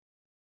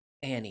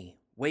Annie,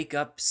 wake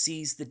up,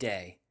 seize the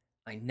day.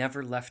 I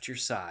never left your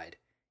side,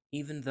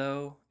 even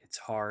though it's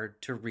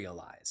hard to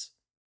realize.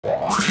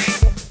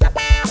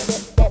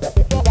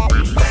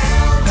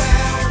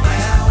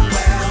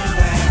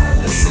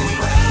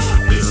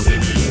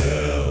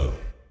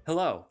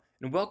 Hello,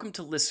 and welcome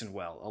to Listen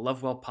Well, a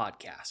Lovewell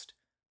podcast.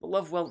 The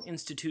Lovewell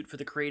Institute for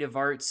the Creative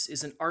Arts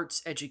is an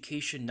arts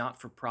education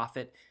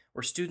not-for-profit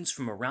where students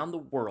from around the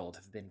world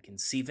have been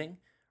conceiving,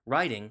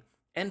 writing,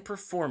 and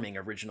performing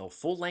original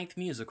full-length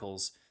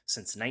musicals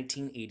since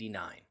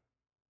 1989.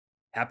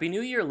 Happy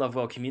New Year,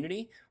 Lovewell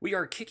community! We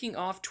are kicking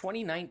off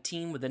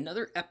 2019 with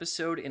another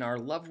episode in our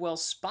Lovewell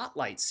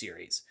Spotlight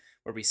series,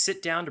 where we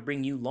sit down to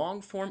bring you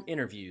long-form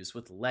interviews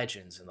with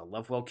legends in the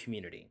Lovewell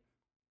community.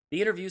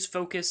 The interviews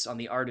focus on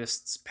the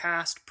artist's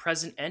past,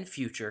 present, and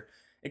future,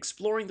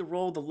 exploring the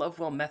role the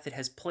Lovewell method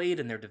has played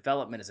in their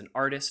development as an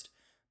artist,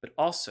 but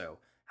also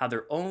how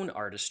their own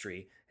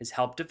artistry has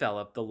helped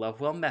develop the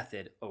Lovewell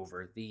method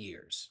over the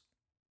years.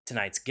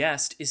 Tonight's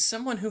guest is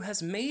someone who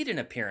has made an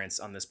appearance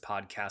on this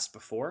podcast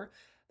before,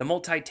 the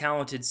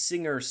multi-talented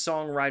singer,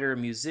 songwriter,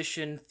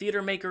 musician,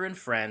 theater maker, and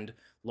friend,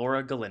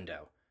 Laura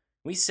Galindo.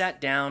 We sat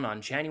down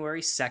on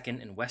January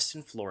 2nd in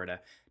Weston,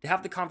 Florida, to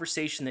have the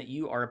conversation that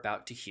you are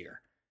about to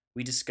hear.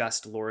 We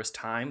discussed Laura's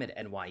time at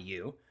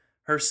NYU,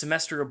 her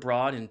semester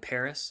abroad in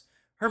Paris,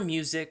 her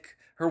music,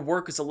 her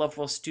work as a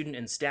Lovewell student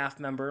and staff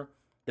member,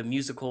 the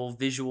musical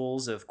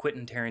visuals of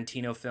Quentin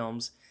Tarantino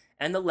films,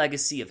 and the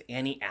legacy of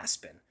Annie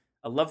Aspen,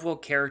 a Lovewell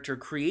character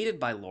created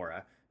by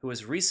Laura who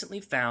has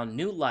recently found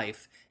new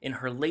life in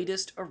her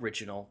latest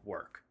original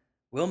work.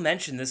 We'll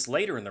mention this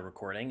later in the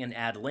recording and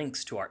add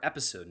links to our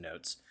episode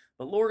notes,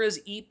 but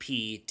Laura's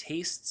EP,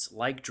 Tastes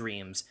Like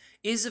Dreams,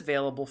 is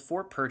available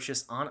for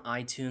purchase on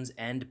iTunes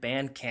and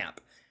Bandcamp,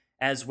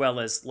 as well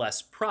as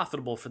less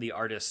profitable for the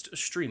artist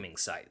streaming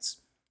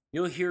sites.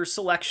 You'll hear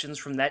selections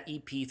from that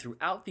EP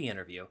throughout the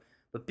interview,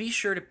 but be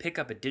sure to pick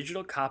up a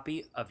digital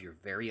copy of your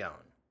very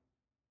own.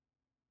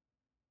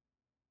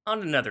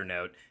 On another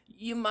note,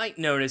 you might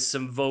notice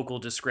some vocal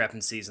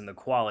discrepancies in the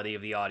quality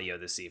of the audio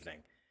this evening.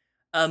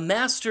 A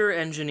master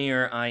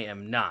engineer I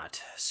am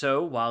not,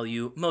 so while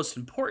you most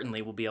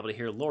importantly will be able to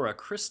hear Laura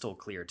crystal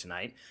clear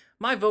tonight,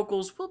 my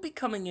vocals will be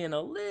coming in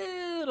a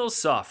little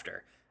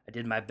softer. I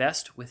did my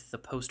best with the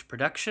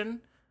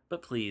post-production,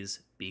 but please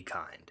be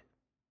kind.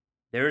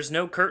 There's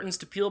no curtains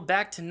to peel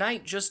back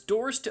tonight, just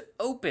doors to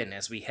open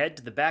as we head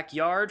to the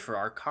backyard for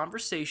our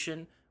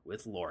conversation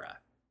with Laura.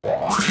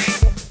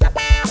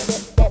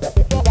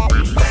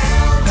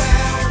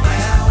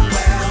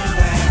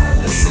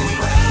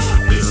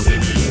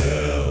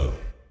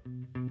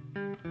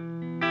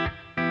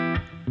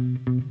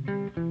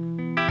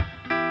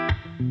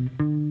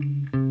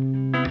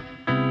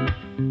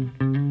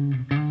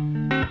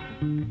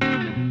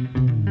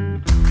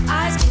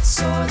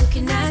 Sore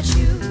looking at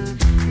you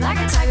like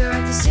a tiger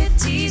at the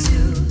city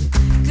zoo.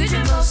 Could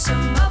you blow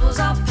some bubbles?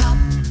 I'll pop.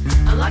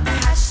 Unlock the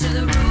hatch to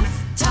the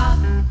rooftop.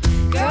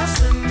 Girl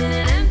swim in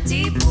an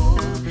empty pool.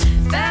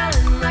 Fell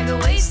in like a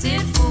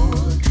wasted fool.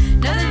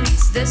 Nothing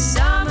beats the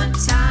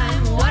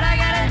summertime. What I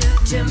gotta do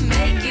to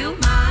make you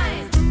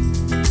mine?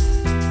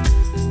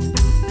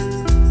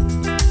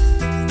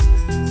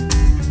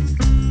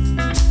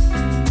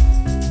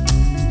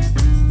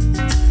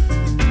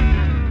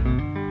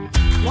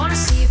 Wanna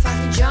see if I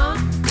can jump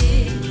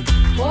it,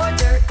 pour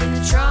dirt in the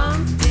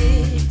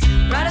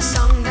trumpet, write a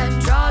song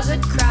that draws a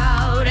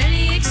crowd,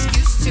 any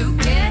excuse to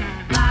get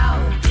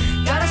loud.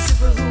 Got a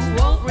super who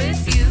won't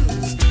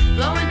refuse,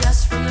 blowing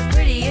dust from the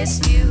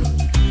prettiest view,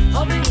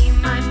 hoping he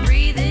might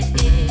breathe it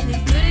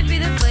in. Could it be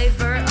the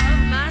flavor of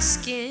my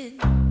skin?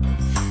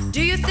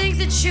 Do you think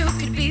that you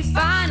could be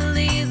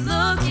finally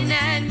looking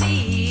at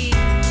me,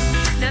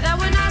 now that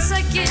we're not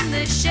stuck in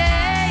the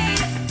shade?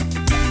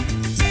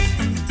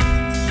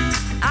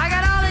 I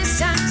got all this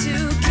time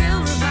to kill,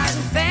 revise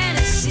and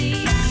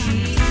fantasies.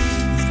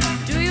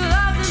 Do you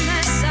love the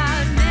mess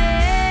I've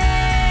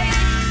made?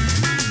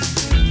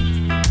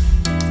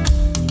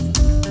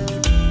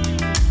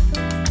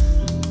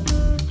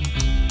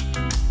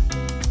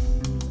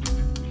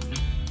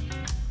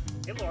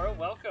 Hey Laura,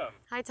 welcome.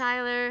 Hi,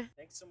 Tyler.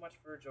 Thanks so much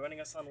for joining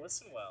us on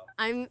Listen Well.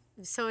 I'm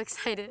so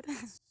excited.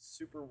 It's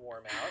super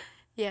warm out.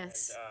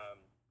 Yes. And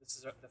this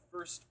is the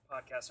first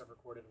podcast I've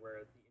recorded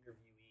where the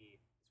interviewee is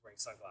wearing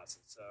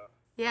sunglasses. So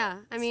Yeah,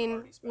 I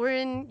mean, we're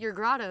in your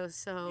grotto,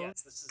 so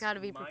yes, this is gotta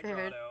be my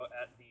prepared. grotto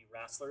at the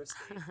Rassler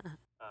Estate.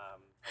 I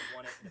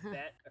won it in a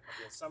bet a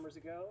couple of summers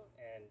ago,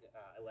 and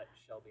I let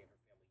Shelby and her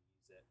family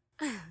use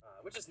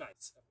it, which is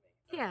nice of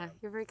me. Yeah,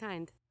 you're very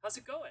kind. How's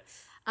it going?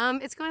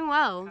 It's going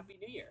well. Happy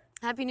New Year.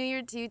 Happy New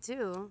Year to you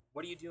too.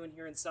 What are you doing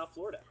here in South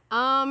Florida?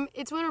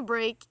 It's winter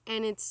break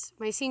and it's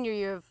my senior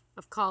year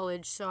of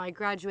college, so I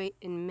graduate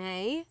in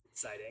May.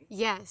 Exciting.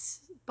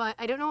 Yes, but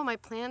I don't know what my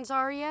plans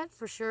are yet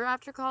for sure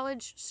after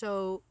college,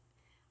 so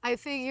I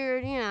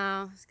figured,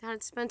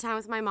 gotta spend time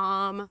with my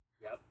mom.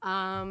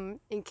 Yep.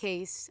 In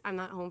case I'm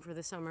not home for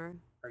the summer.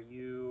 Are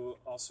you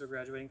also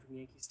graduating from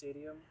Yankee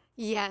Stadium?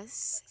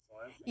 Yes.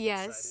 Excellent.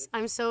 Yes,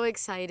 I'm so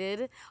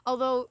excited.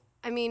 Although,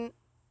 I mean,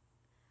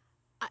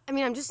 I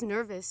mean, I'm just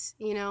nervous,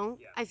 you know?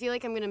 Yeah. I feel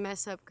like I'm going to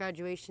mess up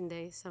graduation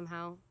day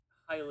somehow.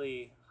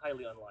 Highly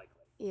unlikely.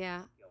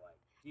 Yeah. I feel like.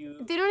 Do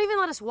you? They don't even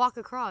let us walk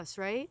across,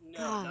 right? No,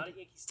 God. not at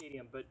Yankee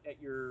Stadium, but at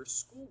your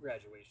school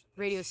graduation.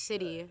 they Radio should,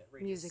 City at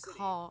Radio Music City.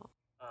 Hall.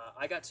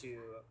 I got to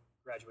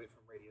graduate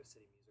from Radio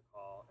City Music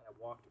Hall, and I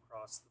walked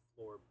across the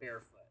floor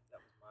barefoot. That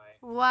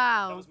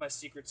Wow. was my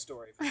secret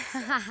story for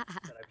myself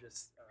that I've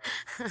just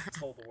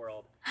told the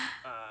world.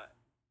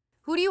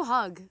 Who do you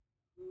hug?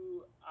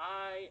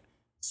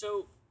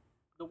 So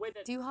the way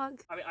that Do you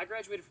hug? I mean, I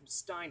graduated from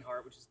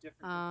Steinhardt, which is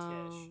different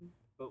from Tisch.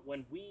 But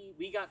when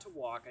we got to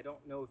walk, I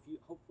don't know if you,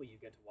 hopefully you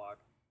get to walk.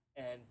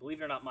 And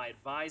believe it or not, my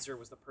advisor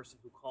was the person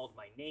who called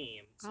my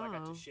name, so I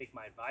got Oh. to shake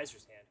my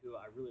advisor's hand, who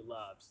I really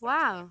loved. So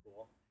Wow. that was kinda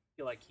cool. I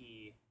feel like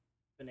he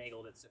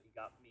finagled it, so he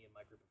got me and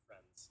my group of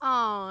friends.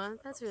 Oh, So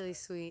that's that was really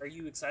nice. sweet. Are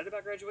you excited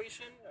about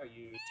graduation? Are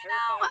you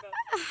terrified about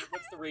it?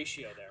 What's the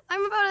ratio there?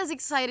 I'm about as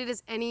excited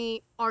as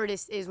any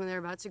artist is when they're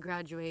about to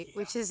graduate,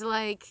 which is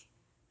like,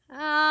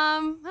 I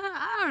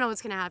don't know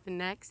what's gonna happen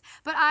next.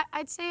 But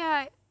I'd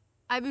say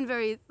I've been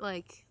very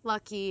like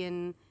lucky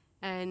and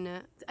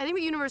I think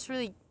the universe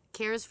really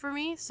cares for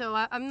me. So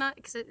I'm not,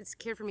 because it's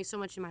cared for me so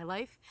much in my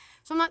life.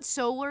 So I'm not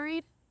so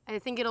worried. I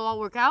think it'll all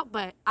work out,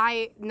 but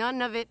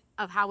none of it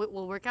of how it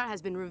will work out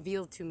has been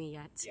revealed to me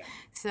yet. Yeah.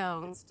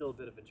 So It's still a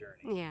bit of a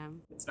journey. yeah.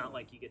 It's not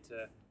like you get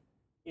to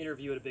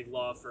interview at a big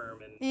law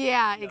firm and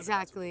Yeah, that's what the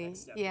exactly. next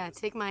step Yeah, is.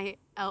 take my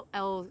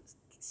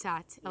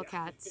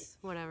LCATs,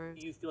 whatever.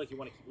 Do you feel like you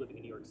want to keep living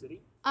in New York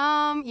City?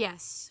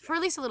 Yes, for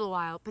at least a little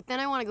while. But then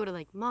I want to go to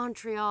like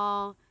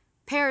Montreal,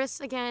 Paris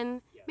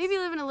again. Yes. Maybe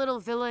live in a little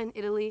villa in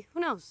Italy. Who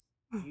knows?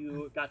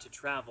 You got to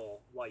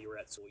travel while you were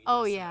at school. You did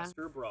Oh, a yeah.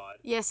 semester abroad.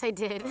 Yes, I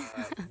did.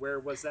 Where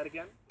was that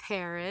again?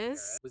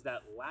 Paris. Was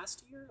that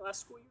last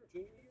school year,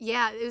 junior year?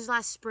 Yeah, it was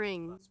last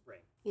spring. Last spring.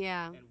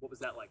 Yeah. And what was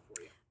that like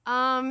for you?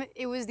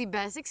 It was the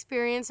best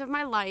experience of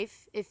my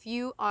life. If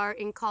you are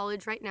in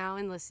college right now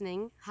and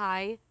listening,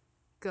 hi,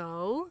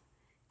 go.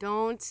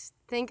 Don't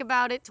think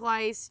about it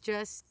twice.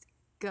 Just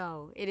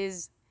go. It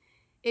is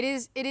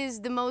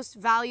the most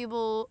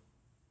valuable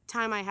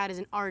time I had as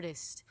an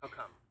artist. How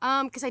come?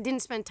 Because I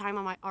didn't spend time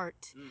on my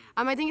art.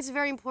 I think it's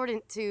very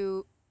important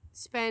to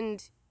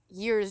spend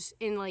years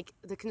in like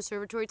the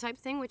conservatory type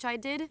thing, which I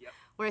did,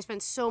 where I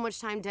spent so much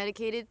time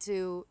dedicated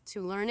to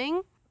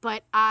learning.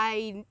 But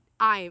I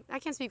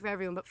can't speak for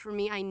everyone, but for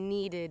me, I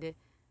needed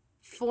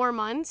 4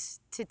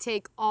 months to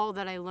take all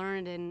that I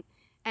learned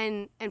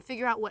and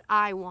figure out what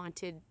I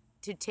wanted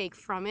to take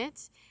from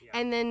it,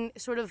 and then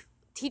sort of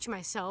teach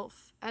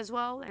myself as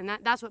well. And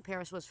that's what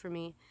Paris was for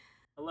me.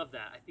 I love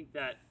that. I think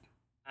that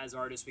as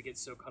artists, we get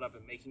so caught up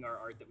in making our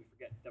art that we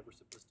forget that we're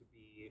supposed to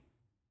be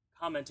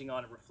commenting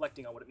on and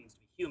reflecting on what it means to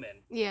be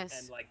human. Yes.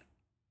 And like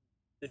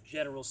the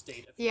general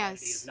state of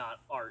humanity Yes. is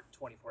not art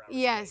 24 hours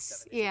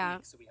Yes, a day, 7 days yeah. a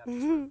week. So we have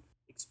to sort of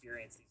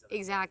experience these other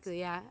Exactly,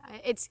 yeah.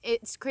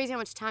 It's crazy how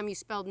much time you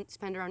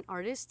spend around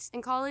artists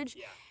in college.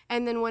 Yeah.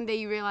 And then one day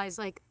you realize,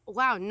 like,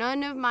 wow,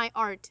 none of my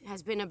art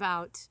has been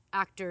about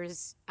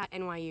actors at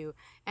NYU.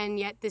 And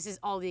yet this is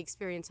all the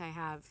experience I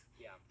have.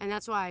 Yeah. And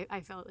that's why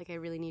I felt like I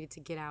really needed to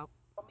get out.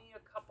 Tell me a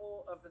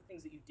couple of the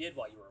things that you did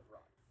while you were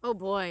abroad. Oh,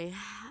 boy.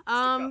 Just a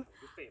couple,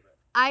 your favorite.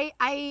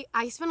 I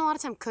spent a lot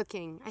of time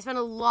cooking. I spent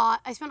a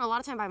lot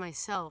of time by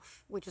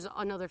myself, which was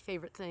another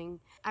favorite thing.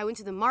 I went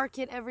to the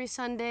market every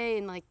Sunday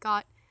and like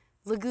got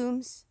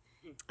legumes,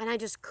 and I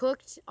just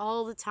cooked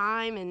all the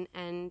time and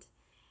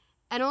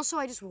also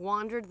I just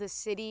wandered the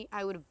city.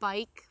 I would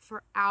bike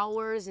for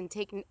hours and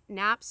take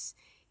naps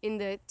in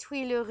the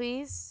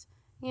Tuileries,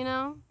 you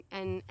know,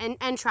 and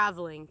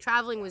traveling.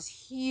 Traveling was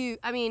huge.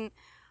 I mean,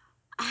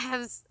 I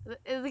have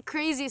the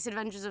craziest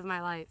adventures of my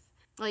life.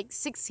 Like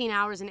 16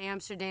 hours in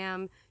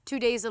Amsterdam, 2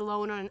 days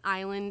alone on an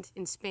island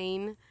in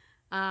Spain.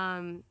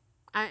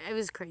 It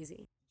was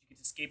crazy. Did you get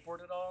to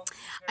skateboard at all?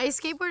 I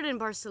skateboarded in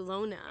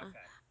Barcelona. Okay.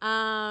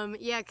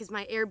 Yeah, because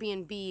my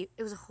Airbnb,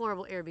 it was a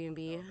horrible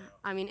Airbnb.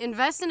 I mean,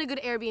 invest in a good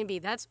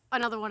Airbnb. That's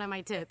another one of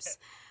my tips.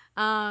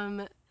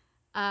 Well,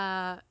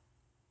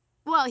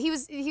 it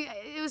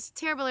was a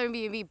terrible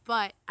Airbnb,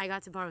 but I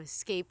got to borrow a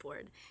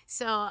skateboard.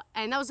 So,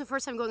 and that was the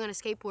first time going on a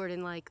skateboard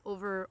in like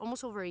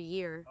almost over a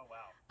year. Oh, wow.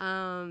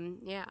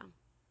 Yeah.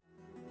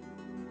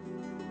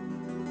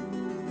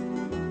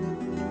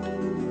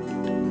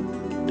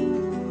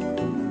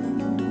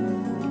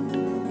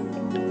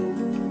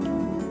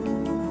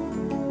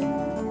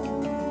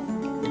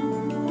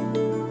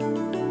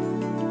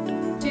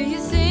 Do you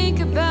think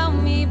about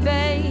me,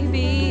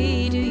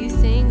 baby? Do you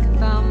think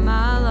about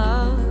my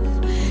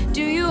love?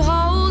 Do you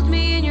hold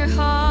me in your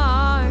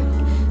heart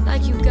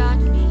like you got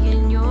me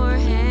in your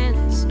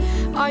hands?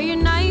 Are your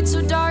nights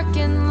so dark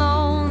and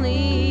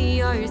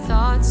lonely? Are your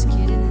thoughts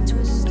getting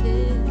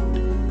twisted?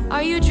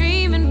 Are you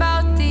dreaming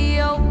about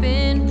the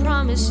open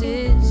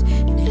promises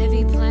and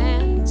heavy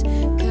plans?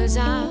 'Cause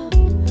I'm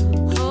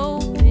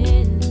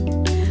hoping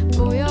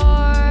for your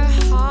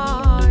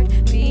heart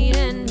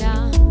beating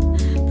down,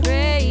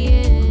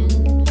 praying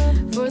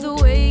for the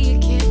way you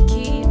can't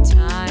keep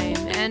time.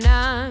 And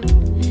I'm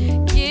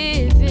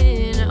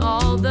giving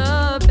all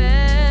the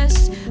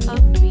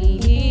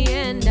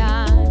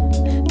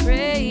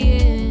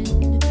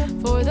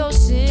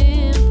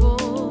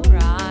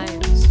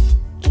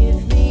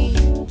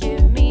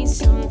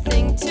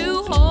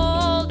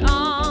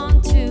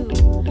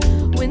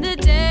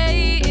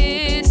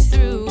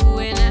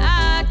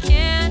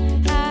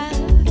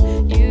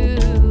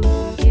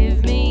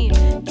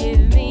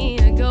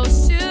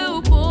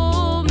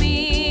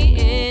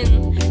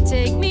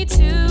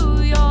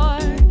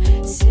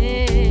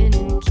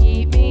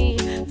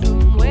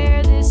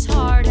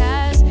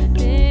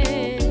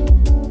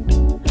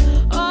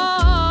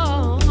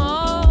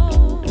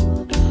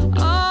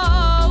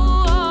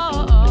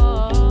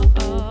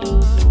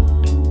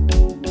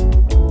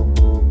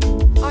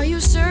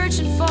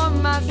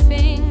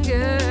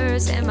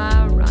hours am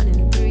I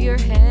running through your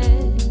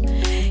head?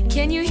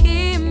 Can you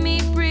hear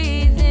me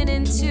breathing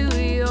into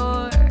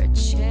your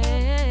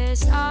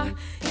chest? Are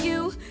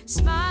you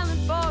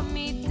smiling for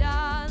me,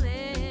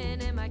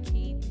 darling? Am I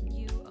keeping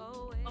you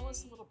away? Tell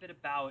us a little bit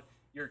about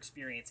your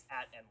experience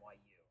at NYU.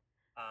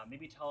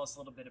 Maybe tell us a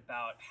little bit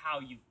about how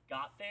you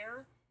got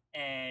there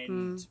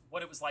and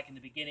what it was like in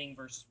the beginning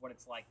versus what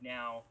it's like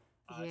now.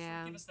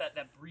 Yeah. So give us that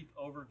brief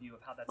overview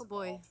of how that's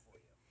boy. evolved for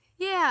you.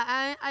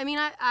 Yeah, I mean,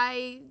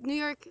 I New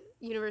York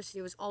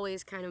University was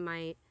always kind of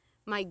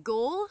my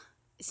goal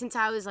since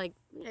I was like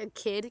a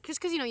kid,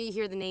 just because you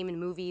hear the name in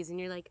movies and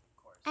you're like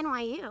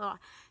NYU.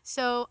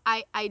 So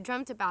I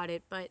dreamt about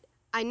it, but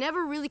I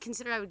never really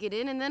considered I would get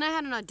in. And then I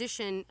had an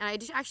audition, and I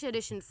actually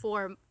auditioned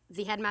for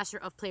the headmaster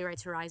of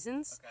Playwrights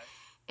Horizons. Okay.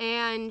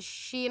 And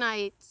she and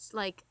I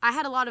I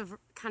had a lot of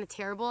kind of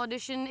terrible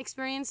audition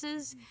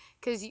experiences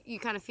because you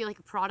kind of feel like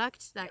a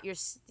product that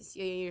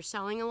you're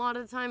selling a lot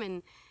of the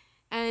time,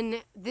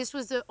 and this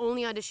was the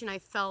only audition I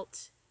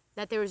felt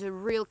that there was a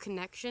real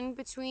connection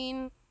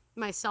between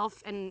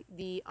myself and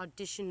the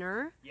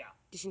auditioner. Yeah.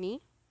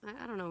 Auditionee?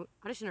 I don't know.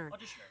 Auditioner.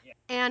 Auditioner, yeah.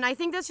 And I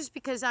think that's just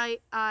because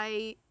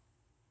I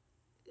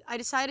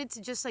decided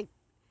to just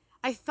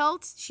I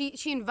felt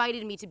she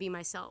invited me to be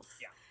myself.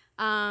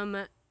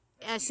 Yeah.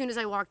 As soon as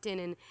I walked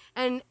in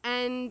and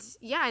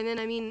yeah, and then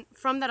I mean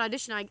from that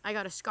audition I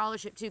got a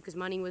scholarship too because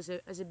money was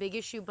a big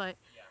issue, but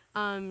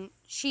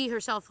she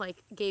herself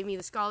gave me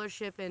the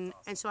scholarship and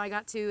so I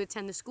got to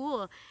attend the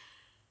school.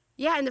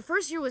 Yeah, and the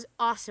first year was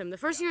awesome. The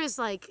first year is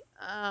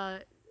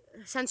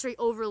sensory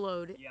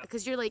overload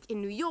because you're in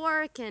New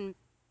York and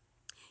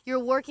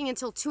you're working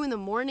until 2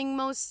 a.m.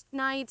 most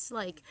nights.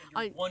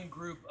 You're one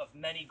group of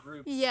many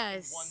groups.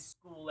 Yes. One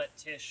school at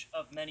Tisch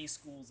of many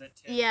schools at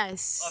Tisch.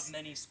 Yes. Of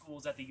many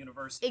schools at the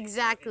university.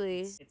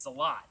 Exactly. It's a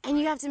lot. And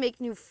you have to make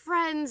new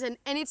friends, and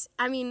it's,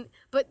 I mean,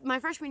 but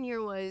my freshman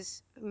year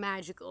was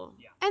magical.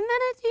 Yeah. And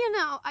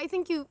then I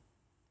think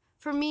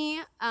for me,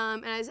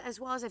 and as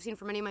well as I've seen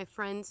for many of my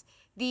friends,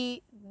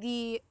 the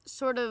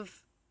sort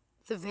of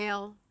the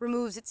veil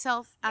removes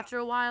itself after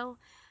a while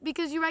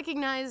because you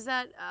recognize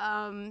that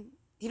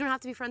you don't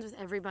have to be friends with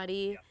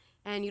everybody,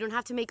 and you don't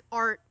have to make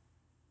art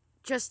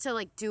just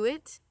to do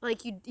it.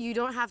 You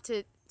don't have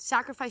to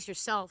sacrifice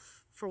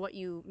yourself for what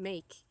you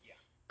make.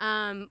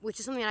 Which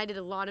is something that I did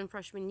a lot in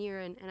freshman year,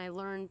 and I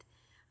learned,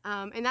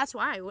 and that's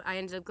why I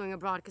ended up going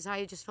abroad because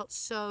I just felt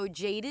so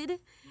jaded,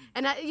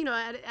 and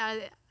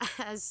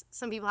as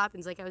some people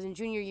happens, I was in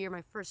junior year,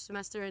 my first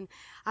semester, and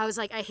I was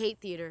I hate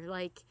theater,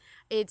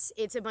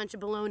 it's a bunch of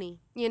baloney,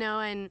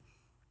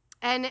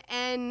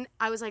 and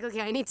I was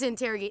okay, I need to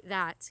interrogate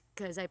that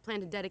because I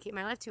plan to dedicate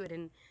my life to it,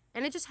 and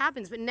it just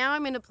happens. But now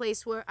I'm in a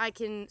place where I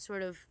can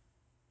sort of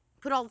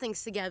put all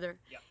things together.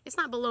 Yeah. It's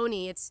not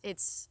baloney.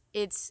 It's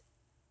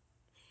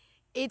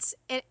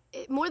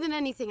more than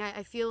anything.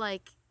 I feel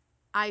like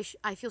I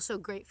feel so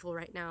grateful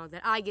right now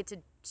that I get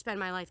to spend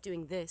my life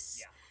doing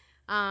this.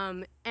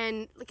 Yeah.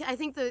 And I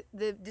think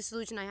the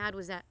disillusion I had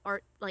was that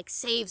art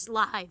saves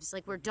lives.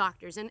 We're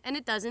doctors, and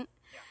it doesn't.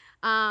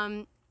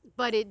 Yeah.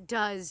 But it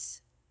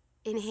does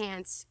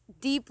enhance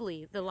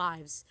deeply the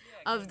lives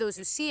of those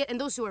who see it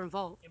and those who are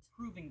involved.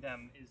 Improving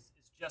them is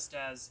just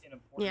as an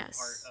important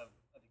part of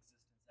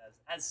existence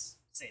as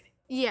saving them.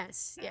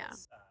 Yes,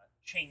 as,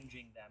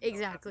 changing them. Exactly.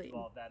 You don't have to do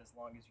all of that as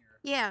long as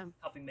you're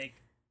helping make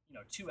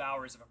 2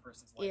 hours of a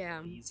person's life a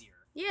little easier.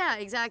 Yeah,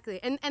 exactly.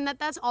 And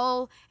that's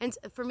all, and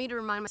for me to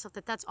remind myself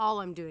that that's all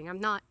I'm doing.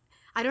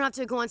 I don't have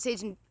to go on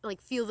stage and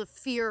feel the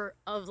fear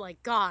of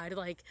God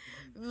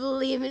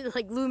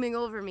looming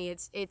over me.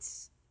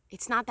 It's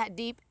not that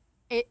deep.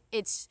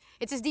 It's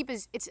as deep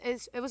as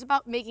it was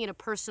about making it a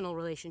personal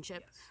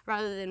relationship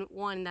rather than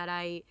one that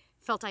I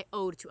felt I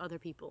owed to other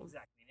people.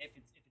 Exactly. And if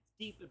it's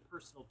deep and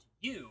personal to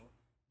you,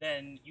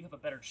 then you have a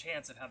better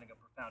chance of having a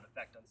profound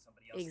effect on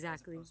somebody else.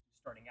 Exactly. As opposed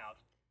to starting out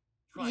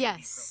trying to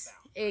be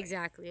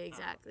profound. Right?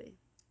 Exactly.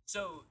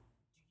 So,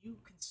 do you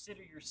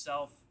consider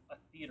yourself a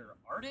theater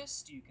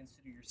artist? Do you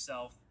consider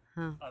yourself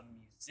a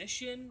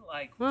musician?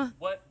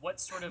 What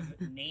sort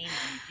of name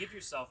do you give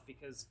yourself?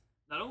 Because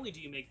not only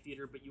do you make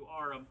theater, but you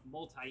are a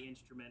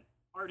multi-instrument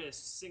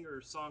artist,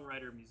 singer,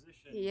 songwriter,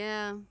 musician.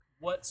 Yeah.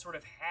 What sort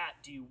of hat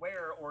do you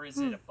wear, or is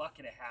it a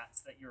bucket of hats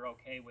that you're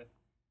okay with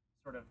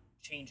sort of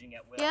changing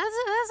at will? Yeah,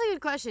 that's a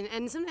good question,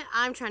 and something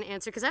I'm trying to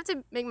answer because I have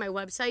to make my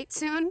website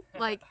soon,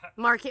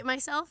 market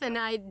myself, and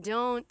I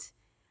don't.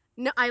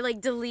 No, I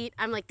delete.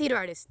 I'm theater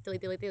artist,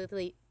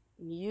 delete.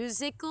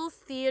 Musical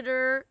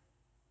theater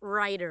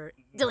writer,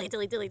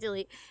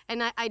 delete.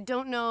 And I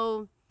don't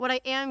know what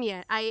I am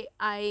yet.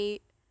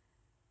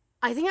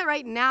 I think that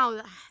right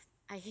now,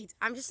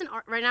 I'm just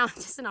right now I'm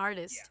just an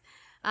artist.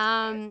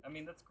 Yeah. I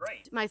mean, that's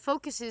great. My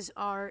focuses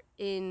are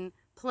in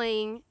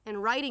playing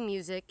and writing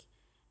music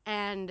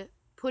and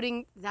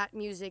putting that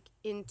music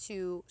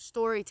into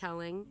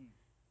storytelling.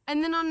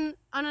 And then on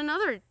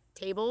another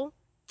table,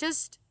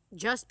 just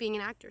being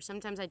an actor.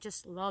 Sometimes I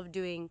just love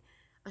doing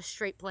a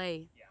straight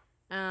play.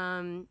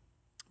 Yeah.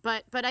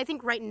 But I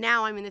think right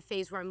now I'm in the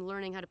phase where I'm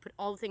learning how to put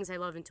all the things I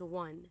love into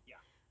one. Yeah.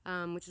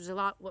 which was a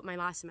lot what my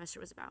last semester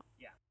was about.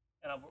 Yeah,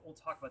 and we'll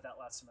talk about that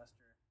last semester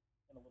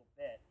in a little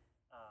bit.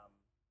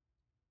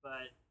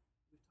 But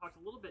we've talked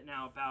a little bit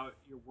now about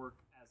your work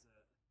as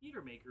a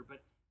theater maker,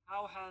 but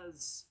how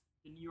has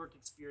the New York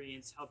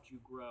experience helped you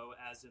grow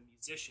as a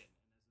musician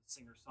and as a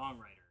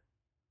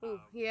singer-songwriter?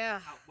 Yeah.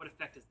 What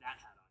effect has that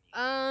had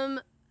on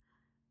you?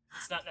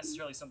 It's not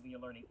necessarily something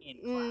you're learning in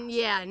class.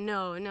 Yeah,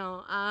 no.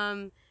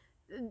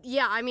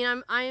 Yeah, I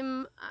mean,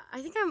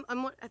 I think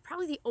I'm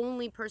probably the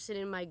only person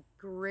in my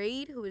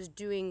grade who is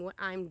doing what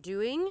I'm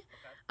doing.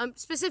 Okay.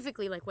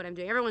 Specifically like what I'm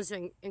doing. Everyone's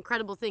doing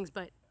incredible things,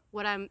 but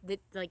what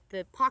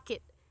the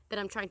pocket that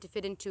I'm trying to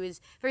fit into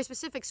is very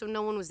specific, so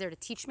no one was there to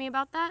teach me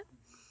about that.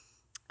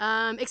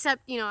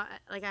 Except,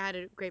 like I had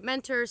a great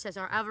mentor,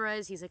 Cesar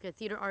Alvarez. He's like a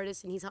theater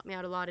artist, and he's helped me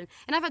out a lot. And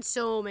I've had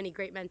so many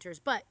great mentors,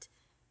 but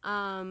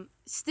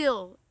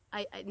still,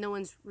 no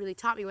one's really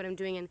taught me what I'm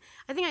doing. And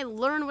I think I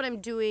learn what I'm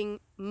doing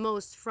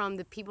most from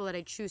the people that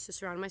I choose to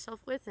surround myself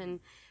with. And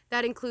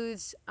that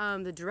includes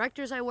the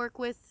directors I work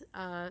with,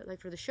 like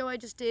for the show I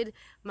just did,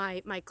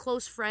 my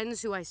close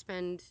friends who I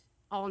spend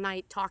all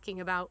night talking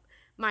about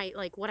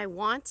what I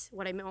want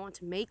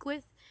to make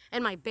with.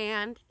 And my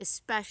band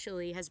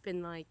especially has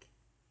been like,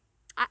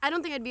 I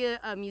don't think I'd be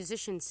a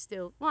musician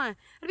still. Well,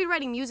 I'd be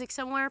writing music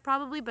somewhere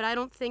probably, but I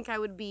don't think I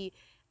would be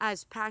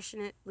as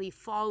passionately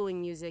following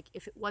music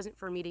if it wasn't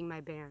for meeting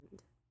my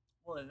band.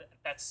 Well,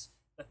 that's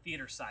the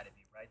theater side of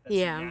you, right?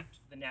 That's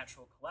the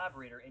natural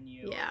collaborator in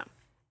you. Yeah.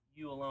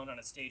 You alone on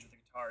a stage with a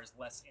guitar is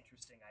less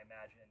interesting, I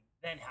imagine,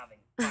 than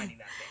finding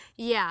that band.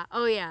 Yeah.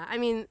 Oh, yeah. I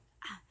mean,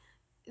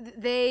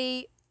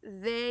 they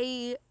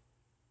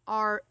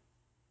are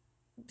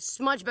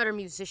much better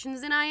musicians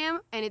than I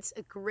am, and it's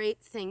a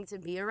great thing to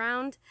be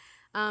around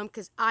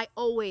because I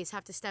always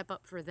have to step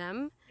up for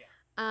them. Yeah.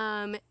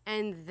 And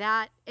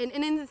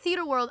in the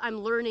theater world, I'm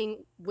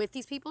learning with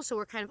these people, so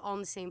we're kind of all on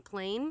the same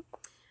plane.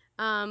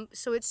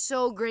 So it's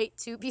so great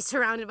to be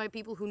surrounded by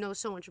people who know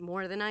so much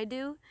more than I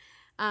do,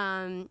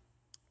 and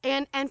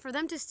for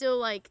them to still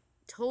like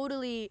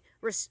totally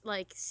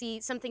see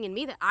something in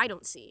me that I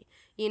don't see,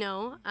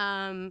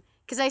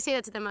 because I say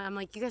that to them. I'm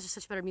like, you guys are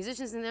such better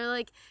musicians, and they're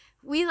like,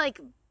 we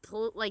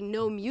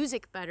know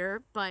music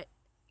better, but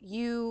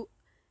you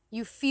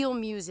feel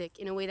music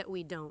in a way that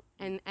we don't,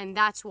 and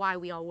that's why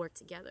we all work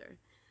together,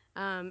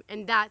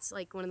 and that's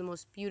like one of the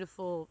most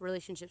beautiful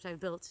relationships I've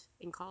built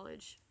in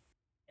college.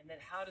 And then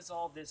how does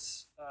all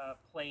this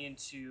play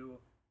into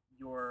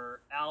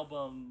your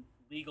album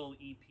Legal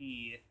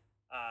EP,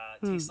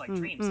 Tastes Like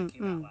Dreams, that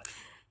came out last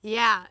year?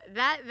 Yeah,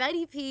 that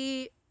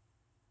EP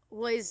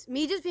was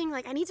me just being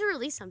like, I need to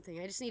release something.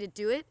 I just need to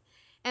do it.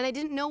 And I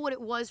didn't know what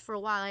it was for a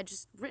while. I'd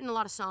just written a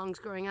lot of songs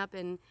growing up,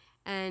 and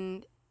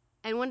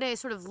one day I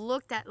sort of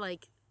looked at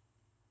like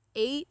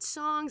 8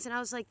 songs, and I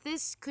was like,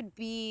 this could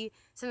be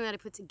something that I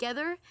put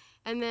together.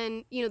 And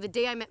then, the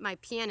day I met my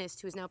pianist,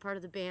 who is now part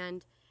of the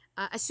band,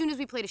 as soon as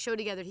we played a show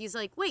together, he's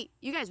like, wait,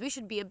 you guys, we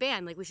should be a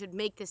band. Like, we should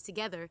make this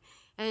together.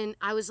 And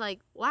I was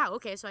like, wow,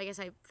 okay, so I guess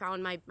I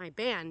found my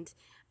band.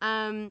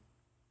 And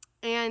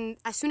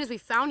as soon as we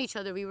found each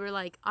other, we were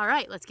like, all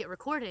right, let's get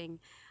recording.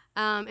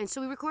 And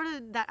so we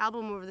recorded that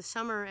album over the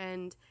summer,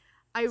 and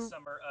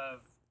Summer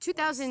of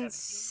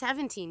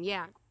 2017,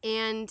 yeah.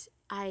 And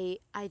I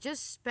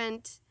just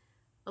spent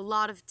a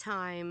lot of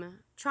time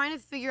trying to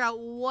figure out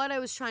what I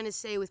was trying to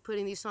say with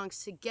putting these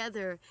songs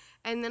together.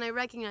 And then I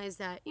recognized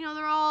that,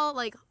 they're all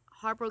like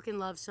heartbroken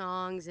love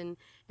songs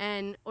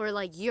or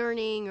like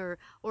yearning or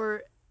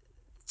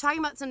talking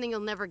about something you'll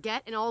never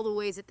get and all the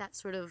ways that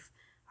sort of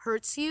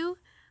hurts you.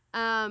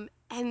 And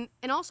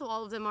also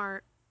all of them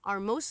are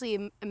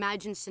mostly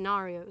imagined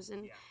scenarios,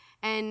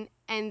 and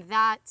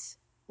that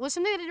was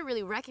something I didn't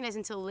really recognize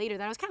until later,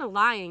 that I was kind of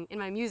lying in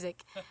my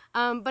music.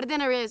 But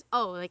then I realized,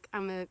 like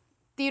I'm a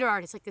theater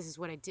artist, like this is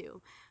what I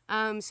do.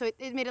 So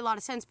it made a lot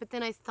of sense. But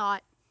then I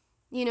thought,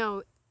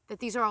 that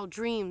these are all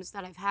dreams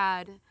that I've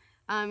had,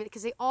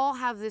 because they all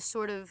have this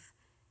sort of,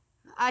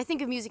 I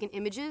think of music in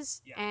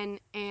images,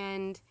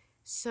 and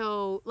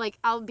so like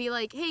I'll be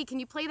like, hey, can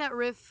you play that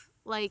riff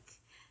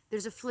like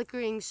there's a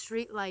flickering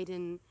streetlight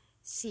in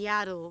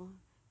Seattle,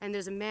 and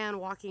there's a man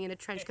walking in a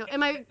trench coat, and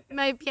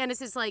my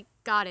pianist is like,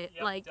 got it,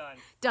 yep, like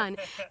done.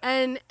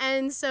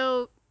 and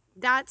so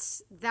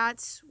that's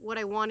what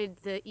I wanted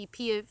the EP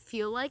to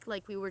feel like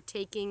we were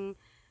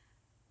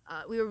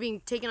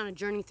being taken on a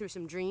journey through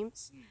some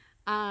dreams,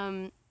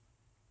 and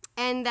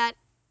that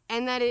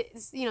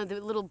it's the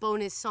little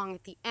bonus song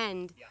at the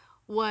end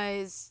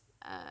was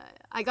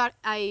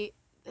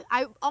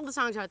all the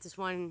songs are about this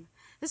one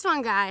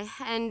guy,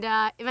 and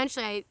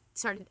eventually I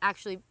started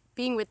actually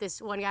being with this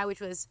one guy,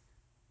 which was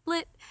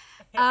lit.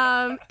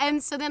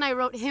 And so then I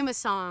wrote him a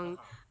song,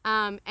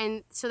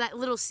 and so that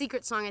little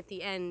secret song at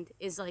the end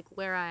is like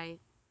where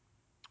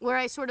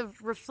I sort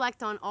of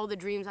reflect on all the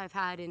dreams I've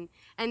had, and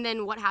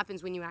then what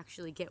happens when you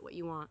actually get what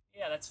you want.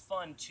 Yeah, that's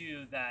fun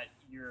too, that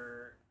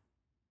you've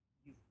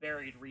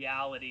buried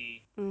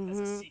reality as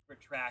a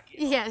secret track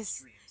in all these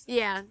dreams.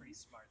 That's pretty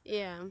smart there.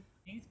 Yeah.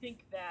 Do you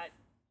think that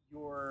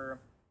your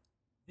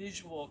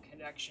visual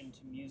connection to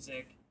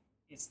music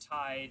is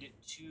tied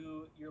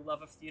to your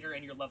love of theater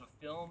and your love of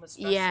film,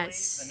 especially.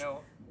 Yes. 'Cause I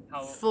know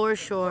how For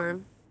sure.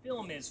 important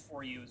film is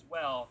for you as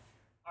well.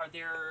 Are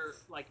there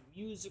like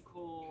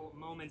musical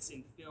moments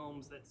in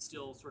films that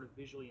still sort of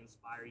visually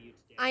inspire you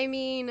today? I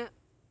mean,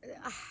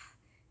 not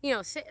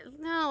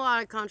a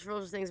lot of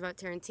controversial things about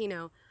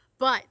Tarantino,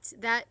 but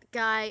that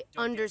guy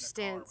Don't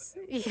understands.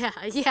 get in a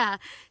car Yeah.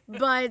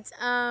 But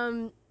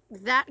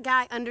that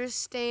guy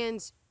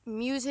understands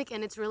music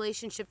and its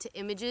relationship to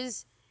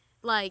images,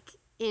 like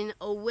in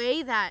a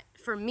way that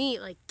for me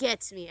like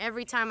gets me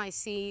every time I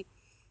see.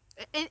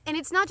 And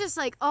it's not just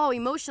like, oh,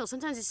 emotional.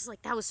 Sometimes it's just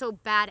like, that was so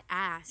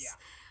badass.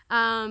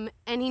 And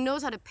he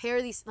knows how to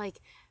pair these, like,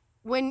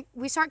 when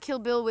we start Kill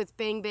Bill with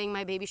Bang Bang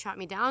My Baby Shot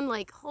Me Down,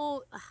 like,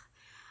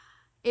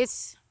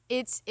 it's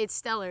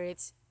stellar.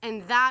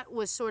 And that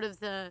was sort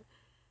of the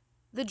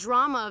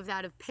drama of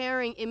that, of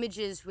pairing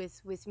images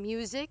with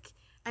music,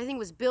 I think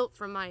was built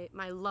from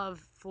my love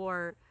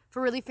for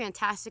really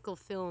fantastical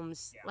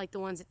films like the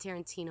ones that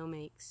Tarantino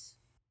makes.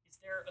 Is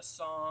there a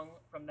song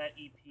from that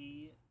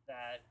EP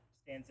that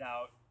stands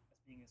out as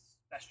being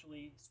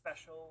especially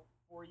special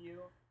for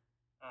you?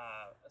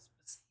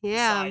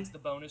 Besides the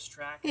bonus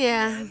track?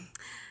 Yeah.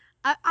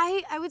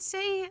 I would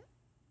say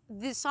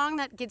the song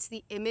that gets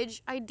the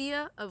image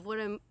idea of what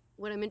I'm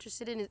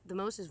interested in the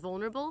most is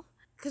Vulnerable.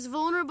 Because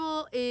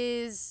Vulnerable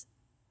is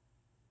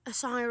a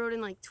song I wrote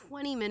in like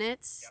 20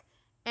 minutes. Yep.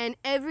 And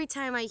every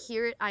time I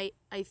hear it,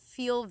 I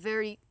feel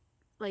very,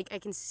 like I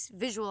can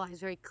visualize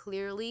very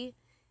clearly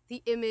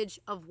the image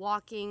of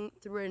walking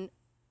through an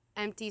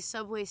empty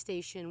subway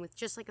station with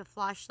just like a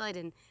flashlight,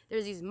 and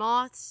there's these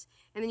moths,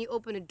 and then you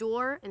open a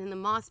door, and then the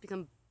moths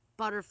become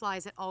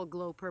butterflies that all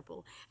glow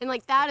purple. And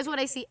like that is what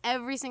I see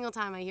every single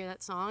time I hear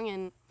that song,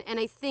 and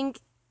I think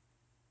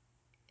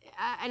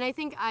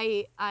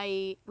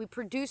we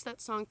produced that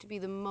song to be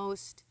the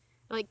most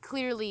like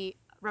clearly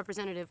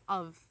representative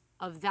of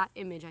that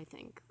image, I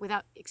think,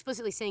 without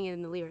explicitly saying it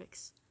in the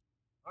lyrics.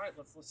 All right,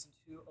 let's listen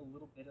to a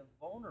little bit of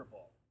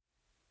Vulnerable.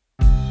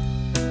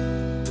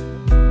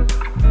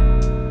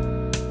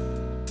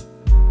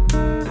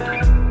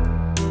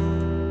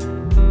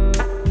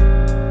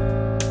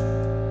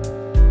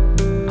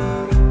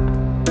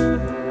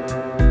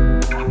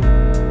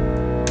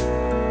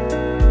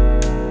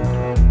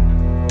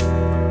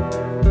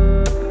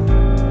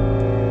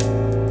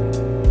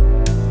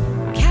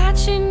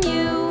 Catching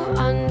you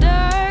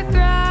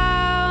underground,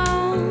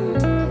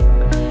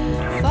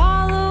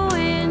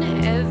 following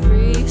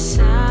every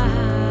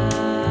sound,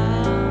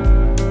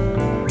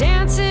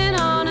 dancing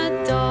on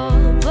a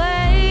dull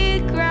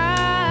playground,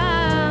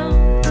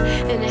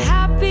 and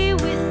happy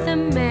with the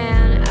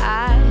man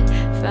I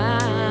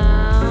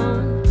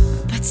found.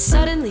 But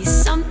suddenly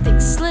something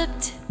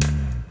slipped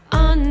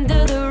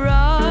under the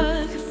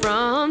rug,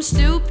 from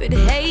stupid,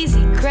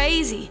 hazy,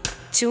 crazy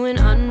to an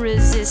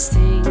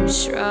unresisting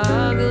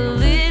shrug. A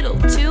little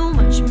too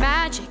much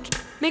magic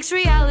makes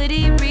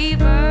reality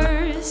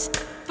reverse.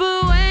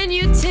 But when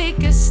you take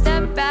a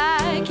step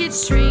back, it's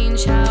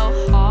strange how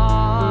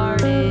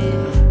hard it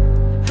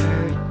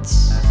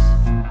hurts.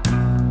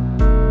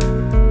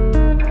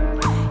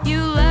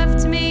 You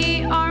left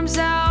me arms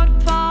out,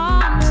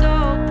 palms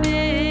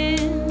open.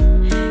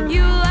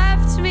 You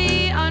left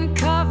me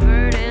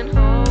uncovered and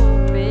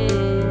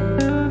hoping.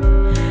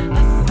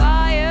 A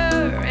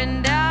fire,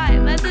 and I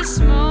let the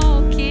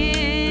smoke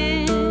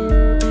in.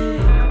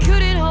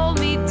 Couldn't hold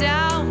me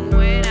down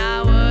when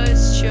I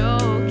was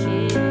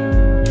choking.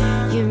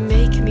 You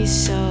make me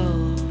so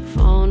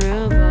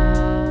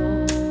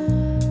vulnerable.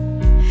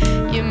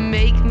 You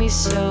make me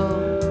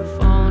so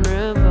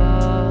vulnerable.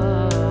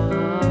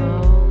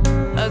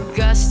 A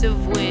gust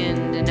of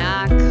wind and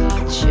I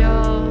caught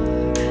your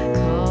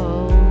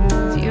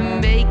cold. You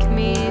make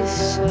me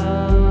so.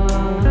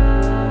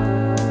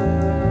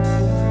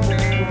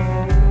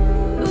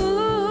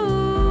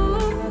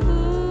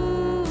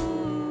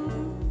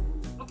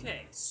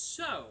 Okay,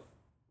 so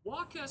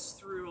walk us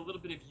through a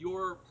little bit of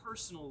your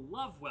personal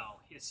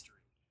Lovewell history.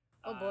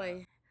 Oh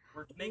boy.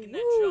 We're making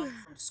that jump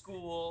from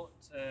school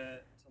to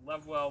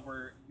Lovewell.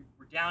 We're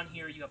down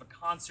here. You have a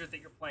concert that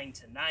you're playing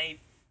tonight.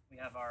 We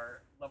have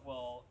our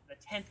Lovewell, the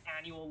 10th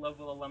annual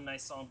Lovewell Alumni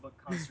Songbook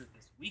concert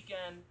this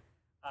weekend.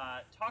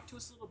 Talk to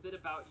us a little bit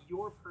about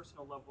your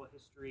personal Lovewell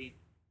history.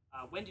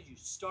 When did you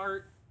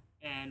start?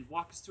 And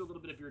walk us through a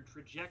little bit of your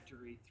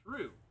trajectory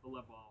through the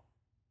Lovewell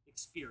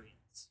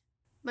experience.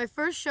 My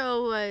first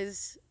show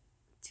was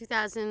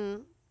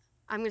 2000,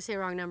 I'm going to say a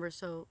wrong number,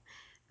 so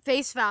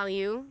Face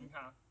Value,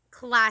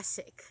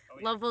 classic, Oh,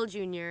 yeah. Lovewell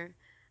Jr.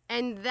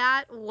 And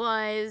that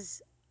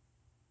was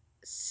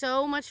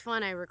so much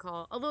fun, I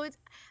recall. Although it's,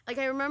 like,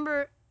 I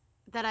remember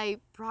that I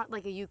brought,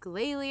 like, a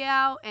ukulele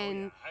out,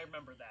 and Oh, yeah, I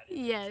remember that.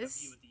 Yes.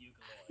 Of you with the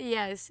ukulele.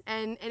 yes,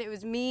 and it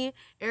was me,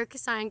 Erica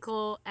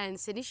Seinkel, and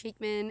Sydney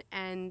Sheikman,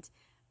 and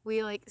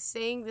we, like,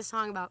 sang the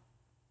song about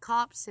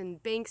cops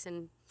and banks,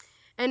 and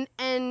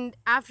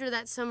after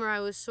that summer, I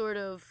was sort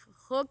of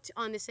hooked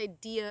on this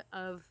idea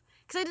of,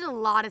 because I did a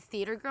lot of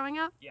theater growing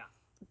up. Yeah.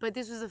 But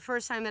this was the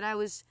first time that I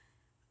was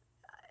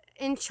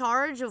in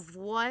charge of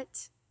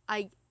what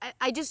I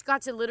just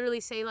got to literally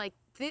say, like,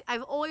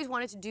 I've always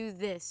wanted to do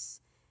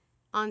this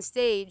on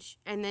stage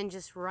and then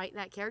just write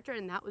that character,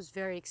 and that was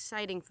very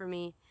exciting for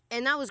me.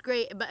 And that was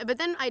great. But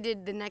then I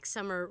did the next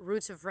summer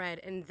Roots of Red,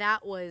 and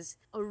that was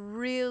a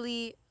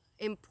really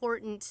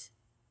important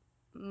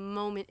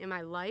moment in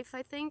my life,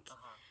 I think.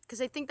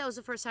 Because I think that was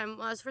the first time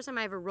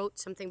I ever wrote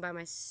something by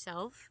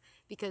myself,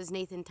 because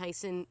Nathan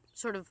Tyson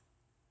sort of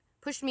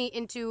pushed me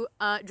into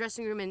a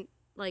dressing room and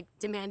like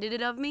demanded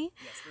it of me.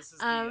 Yes, this is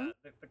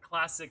the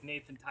classic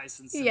Nathan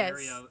Tyson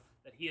scenario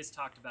that he has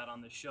talked about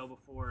on the show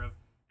before, of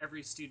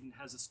every student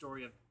has a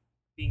story of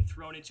being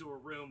thrown into a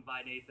room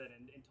by Nathan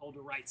and told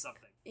to write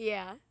something.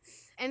 Yeah.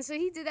 And so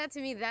he did that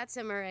to me that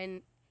summer,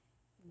 and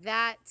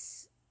that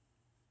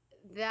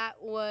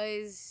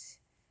was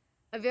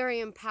a very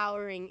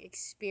empowering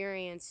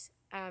experience.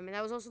 And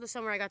that was also the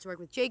summer I got to work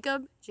with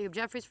Jacob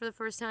Jeffries for the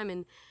first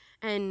time,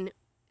 and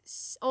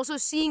also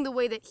seeing the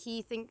way that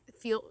he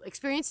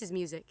experiences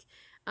music,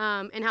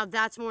 and how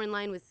that's more in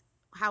line with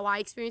how I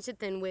experience it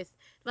than with,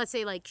 let's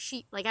say, like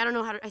sheet. Like I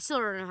still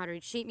don't know how to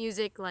read sheet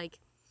music. Like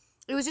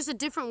it was just a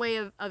different way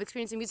of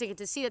experiencing music, and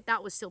to see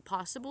that was still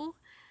possible,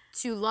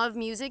 to love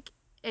music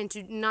and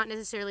to not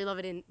necessarily love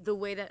it in the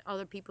way that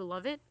other people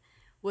love it,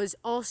 was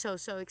also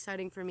so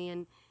exciting for me.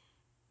 And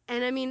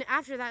I mean,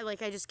 after that,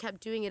 like, I just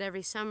kept doing it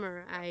every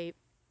summer. I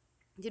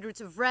did Roots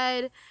of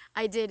Red.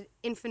 I did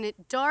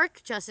Infinite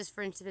Dark, Justice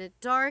for Infinite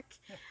Dark.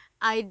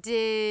 I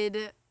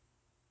did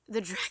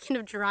The Dragon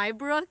of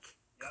Drybrook,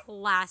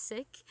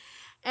 classic,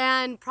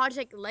 and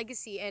Project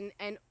Legacy.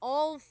 And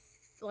all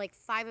like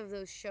 5 of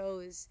those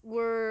shows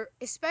were,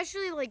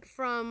 especially like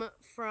from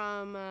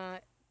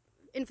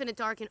Infinite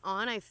Dark and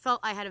on, I felt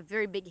I had a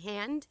very big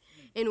hand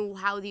in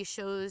how these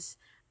shows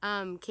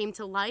came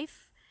to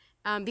life.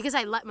 Because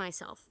I let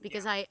myself,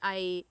 because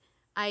I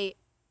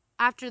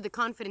after the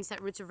confidence that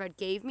Roots of Red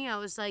gave me, I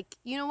was like,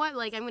 you know what,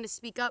 like, I'm going to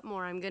speak up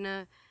more, I'm going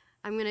to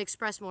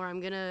express more,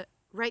 I'm going to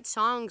write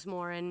songs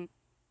more. And,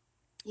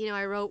 you know,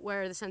 I wrote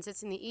Where the Sun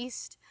Sets in the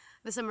East,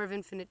 The Summer of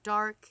Infinite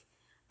Dark,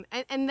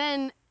 and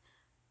then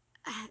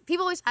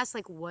people always ask,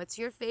 like, what's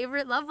your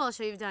favorite Love Well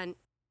show you've done?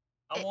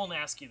 I won't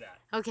ask you that.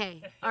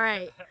 Okay, all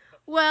right.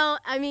 Well,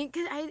 I mean,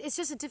 it's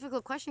just a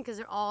difficult question because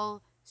they're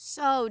all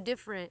so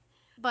different.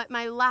 But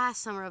my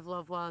last summer of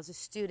Love Well as a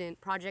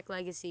student, Project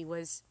Legacy,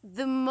 was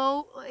the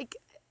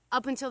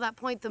up until that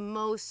point, the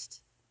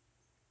most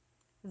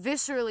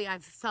viscerally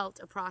I've felt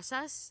a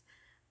process.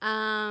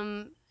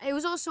 It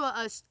was also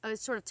a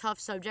sort of tough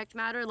subject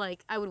matter.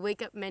 Like, I would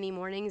wake up many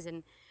mornings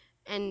and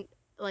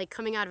like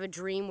coming out of a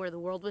dream where the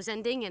world was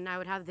ending, and I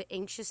would have the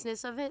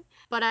anxiousness of it.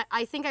 But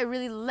I think I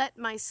really let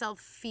myself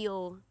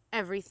feel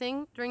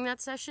everything during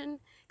that session,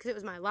 because it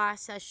was my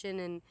last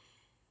session,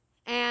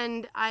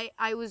 and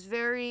I was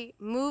very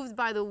moved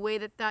by the way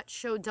that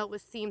show dealt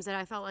with themes that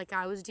I felt like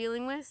I was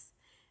dealing with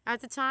at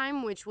the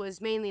time, which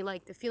was mainly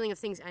like the feeling of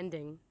things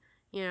ending,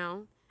 you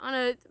know, on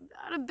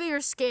a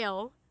bigger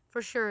scale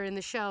for sure in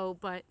the show.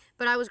 But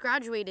I was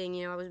graduating,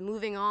 you know, I was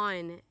moving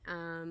on.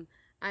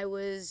 I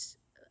was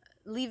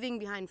leaving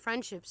behind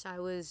friendships. I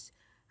was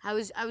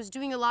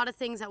doing a lot of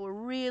things that were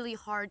really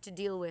hard to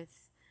deal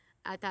with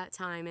at that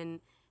time,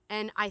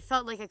 and I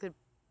felt like I could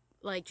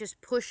like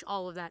just push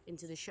all of that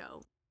into the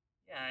show.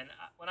 Yeah, and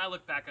when I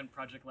look back on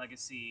Project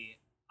Legacy,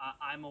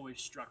 I'm always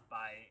struck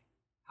by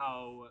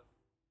how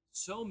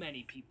so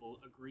many people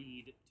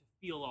agreed to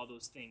feel all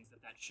those things that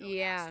show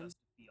asked us to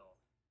feel.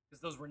 Because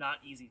those were not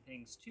easy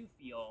things to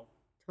feel.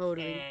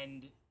 Totally.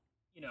 And,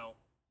 you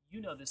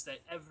know this, that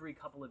every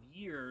couple of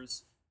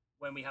years,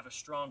 when we have a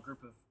strong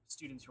group of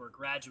students who are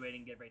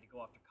graduating, get ready to go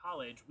off to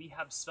college, we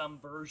have some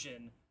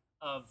version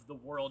of the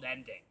world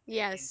ending.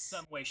 Yes. In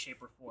some way,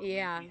 shape, or form.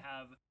 Yeah. We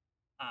have,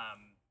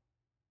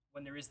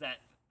 when there is that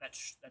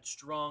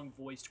strong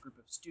voiced group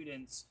of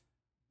students,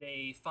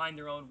 they find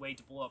their own way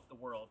to blow up the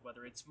world,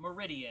 whether it's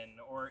Meridian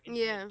or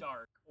Infinite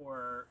Dark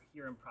or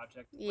here in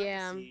Project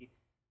Legacy.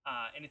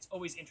 And it's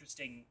always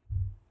interesting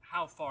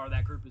how far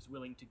that group is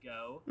willing to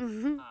go.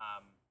 Mm-hmm.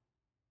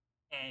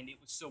 And it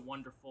was so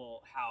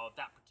wonderful how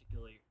that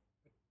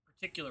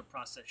particular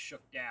process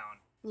shook down.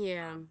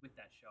 With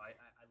that show.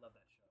 I love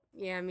that show.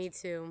 Yeah, me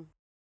too.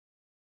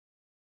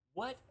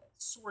 What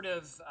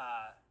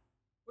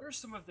are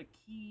some of the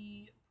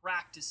key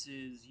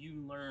practices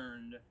you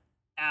learned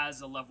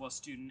as a Love Well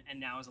student and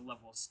now as a Love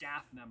Well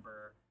staff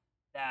member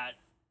that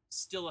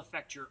still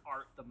affect your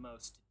art the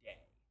most today?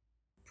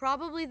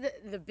 Probably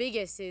the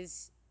biggest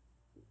is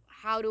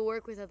how to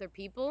work with other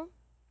people.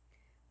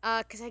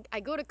 Because I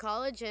go to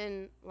college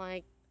and,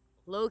 like,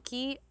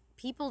 low-key,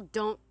 people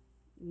don't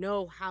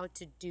know how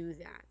to do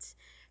that.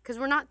 Because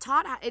we're not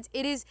taught how.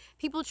 It is,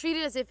 people treat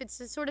it as if it's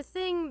this sort of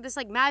thing, this,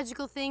 like,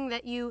 magical thing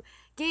that you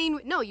gain.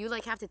 No, you,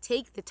 like, have to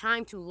take the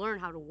time to learn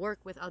how to work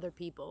with other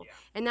people. Yeah.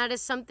 And that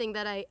is something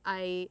that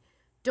I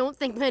don't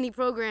think many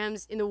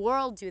programs in the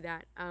world do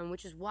that,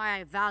 which is why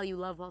I value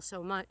Love Well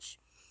so much.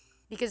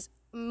 Because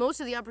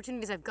most of the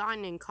opportunities I've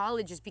gotten in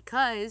college is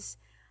because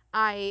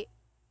I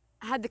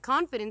had the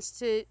confidence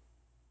to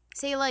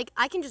say like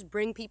I can just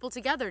bring people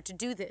together to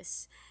do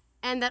this,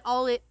 and that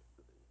all it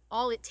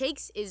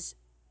takes is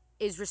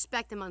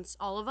respect amongst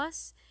all of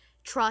us,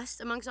 trust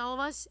amongst all of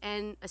us,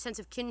 and a sense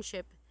of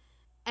kinship,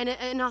 and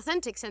an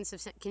authentic sense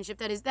of kinship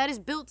that is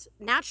built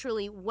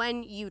naturally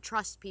when you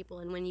trust people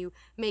and when you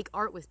make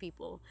art with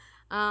people.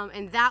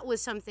 And that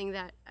was something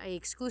that I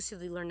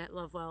exclusively learned at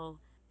Lovewell,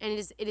 and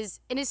it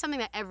is something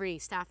that every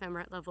staff member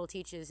at Lovewell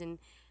teaches, and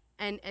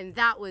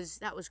that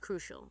was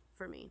crucial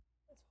for me.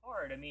 It's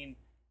hard. I mean,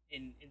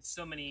 in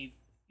so many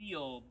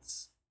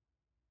fields,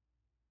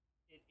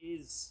 it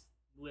is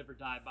live or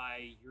die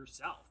by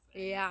yourself.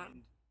 Yeah.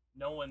 And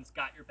no one's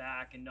got your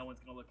back, and no one's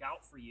going to look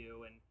out for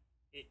you, and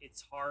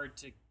it's hard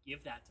to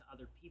give that to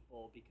other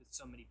people because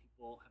so many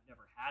people have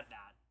never had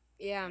that.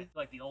 Yeah. And I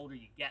feel like the older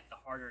you get, the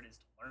harder it is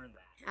to learn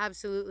that.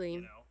 Absolutely.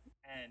 You know,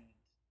 and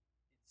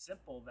it's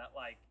simple that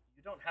like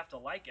you don't have to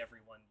like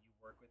everyone you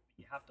work with, but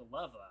you have to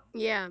love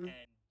them. Yeah. And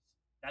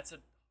that's a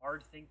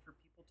hard thing for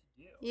people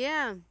to do.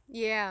 Yeah.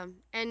 Yeah.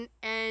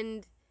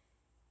 And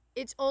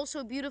it's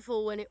also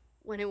beautiful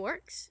when it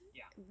works.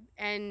 Yeah.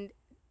 And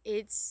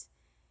it's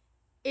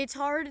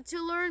hard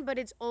to learn, but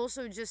it's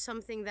also just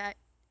something that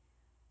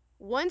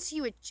once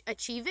you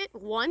achieve it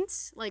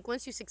once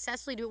you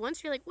successfully do it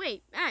once, you're like,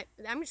 wait,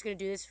 I'm just going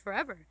to do this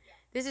forever.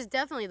 This is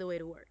definitely the way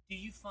to work. Do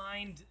you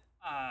find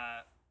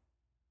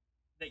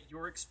that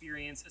your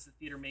experience as a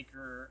theater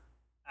maker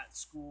at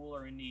school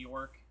or in New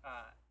York,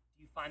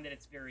 do you find that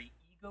it's very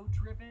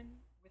ego-driven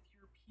with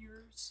your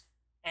peers?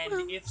 And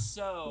Well, if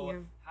so, yeah.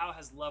 how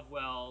has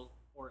Lovewell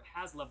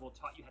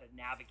taught you how to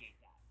navigate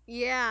that?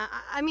 Yeah,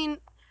 I mean,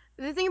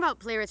 the thing about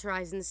Playwrights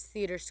Horizons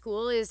Theater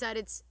School is that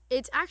it's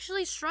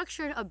actually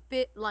structured a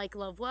bit like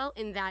Lovewell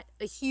in that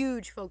a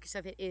huge focus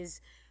of it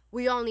is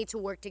we all need to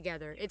work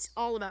together. It's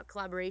all about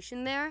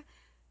collaboration there,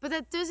 but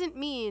that doesn't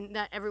mean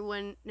that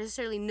everyone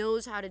necessarily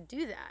knows how to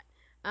do that.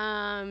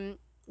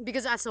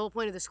 Because that's the whole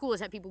point of the school, is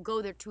that people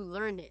go there to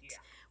learn it,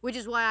 which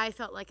is why I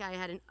felt like I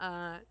had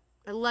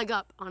a leg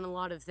up on a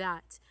lot of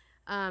that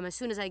as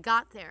soon as I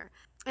got there.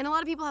 And a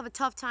lot of people have a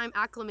tough time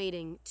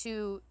acclimating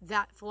to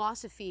that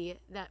philosophy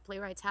that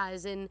Playwrights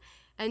has, and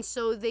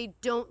so they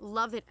don't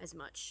love it as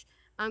much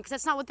because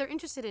that's not what they're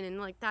interested in, and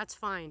like that's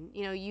fine.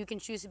 You know, you can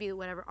choose to be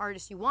whatever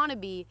artist you want to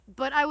be,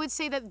 but I would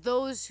say that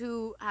those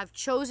who have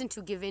chosen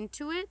to give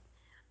into it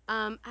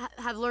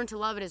have learned to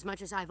love it as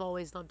much as I've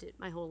always loved it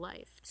my whole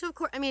life. So of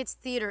course, I mean, it's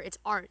theater, it's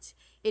art.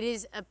 It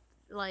is a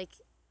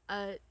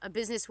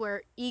business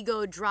where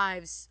ego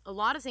drives a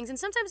lot of things, and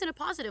sometimes in a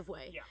positive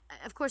way. Yeah.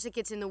 Of course, it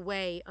gets in the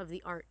way of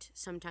the art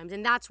sometimes,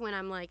 and that's when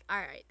I'm like, all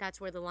right,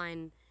 that's where the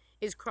line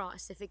is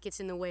crossed, if it gets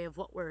in the way of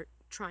what we're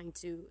trying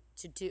to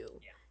do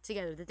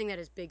together, the thing that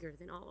is bigger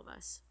than all of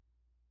us.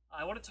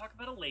 I want to talk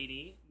about a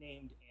lady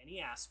named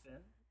Annie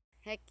Aspen.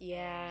 Heck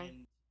yeah.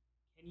 And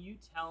can you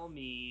tell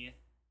me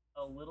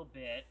a little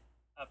bit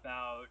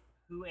about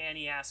who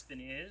Annie Aspen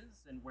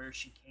is and where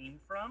she came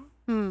from?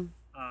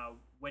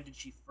 When did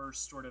she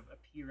first sort of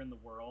appear in the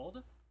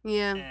world?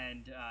 Yeah.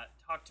 And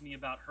talk to me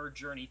about her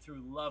journey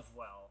through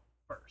Lovewell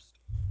first.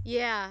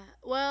 Yeah.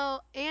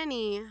 Well,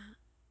 Annie,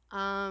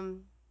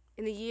 in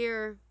the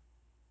year,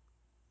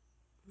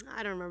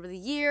 I don't remember the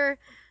year.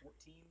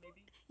 2014,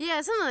 maybe?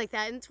 Yeah, something like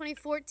that. In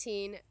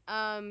 2014. Maybe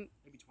 2013.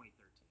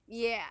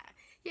 Yeah.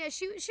 Yeah,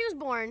 she was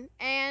born,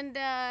 and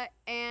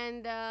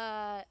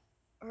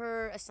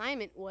her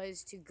assignment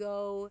was to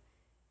go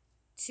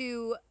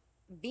to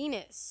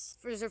Venus.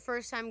 It was her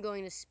first time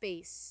going to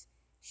space.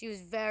 She was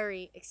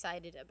very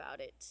excited about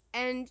it.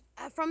 And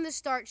from the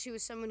start, she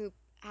was someone who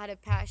had a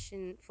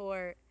passion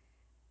for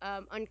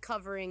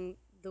uncovering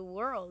the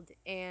world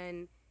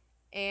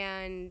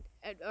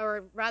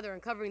or rather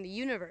uncovering the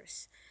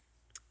universe.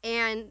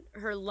 And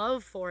her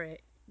love for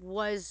it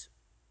was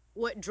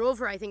what drove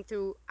her, I think,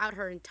 throughout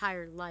her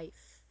entire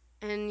life.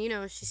 And, you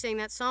know, she sang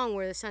that song,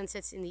 Where the Sun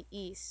Sets in the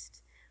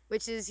East,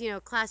 which is, you know,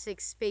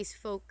 classic space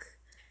folk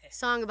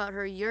song about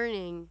her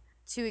yearning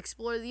to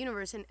explore the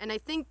universe. And I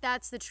think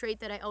that's the trait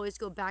that I always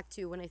go back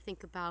to when I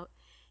think about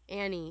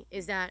Annie,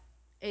 is that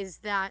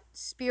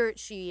spirit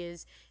she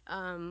is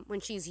when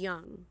she's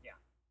young. Yeah.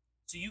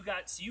 So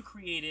you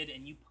created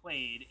and you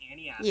played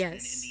Annie Aspen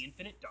Yes. in The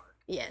Infinite Dark.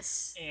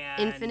 Yes.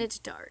 And Infinite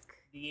Dark.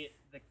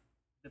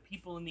 The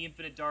people in The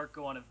Infinite Dark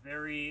go on a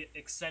very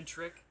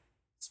eccentric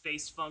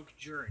space funk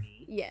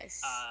journey.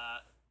 Yes.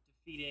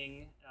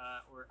 Defeating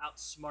or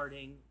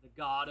outsmarting the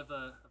god of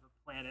a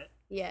planet.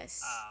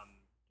 Yes.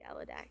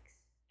 Galadax.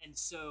 And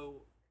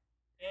so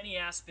Annie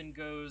Aspen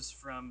goes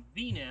from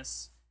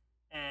Venus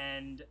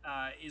and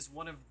is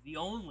one of the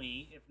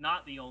only, if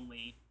not the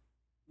only,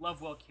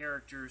 Lovewell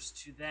characters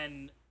to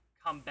then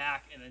come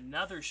back in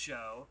another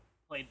show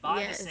played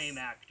by Yes. the same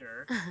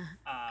actor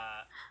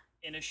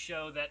in a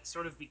show that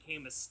sort of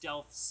became a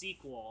stealth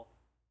sequel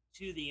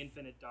to The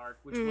Infinite Dark,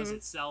 which was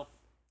itself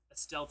a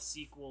stealth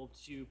sequel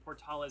to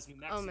Portales, New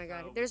Mexico. Oh my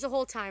God. There's a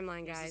whole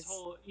timeline, There's guys. this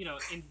whole, you know,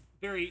 in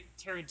very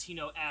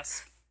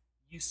Tarantino-esque,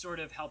 you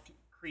sort of helped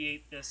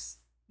create this,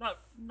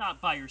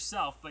 not by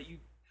yourself, but you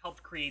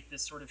helped create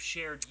this sort of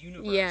shared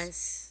universe.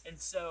 Yes. And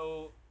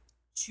so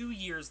 2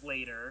 years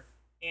later,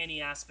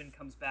 Annie Aspen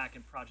comes back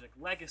in Project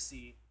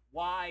Legacy.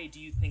 Why do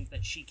you think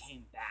that she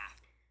came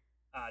back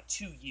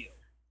to you?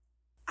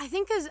 I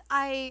think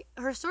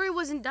her story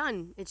wasn't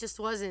done. It just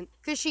wasn't,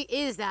 because she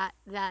is that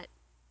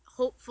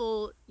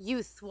hopeful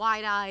youth,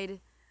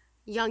 wide-eyed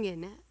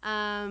youngin.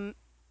 And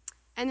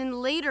then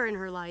later in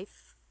her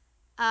life,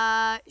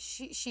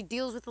 she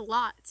deals with a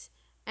lot,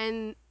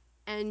 and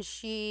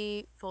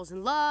she falls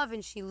in love,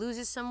 and she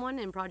loses someone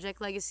in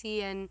Project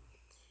Legacy, and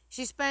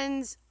she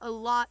spends a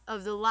lot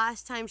of the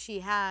last time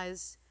she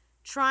has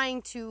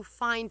trying to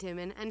find him,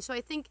 and so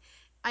I think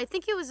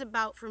it was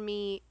about, for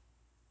me,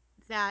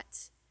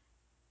 that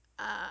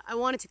I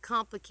wanted to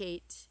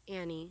complicate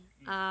Annie,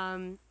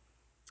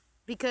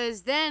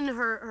 because then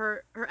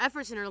her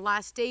efforts in her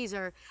last days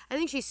are, I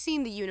think she's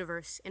seen the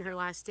universe in her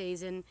last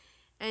days, and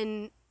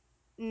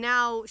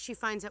now she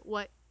finds out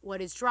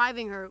what is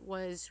driving her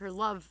was her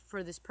love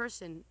for this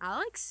person,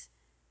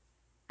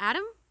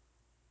 Adam.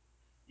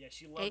 Yeah,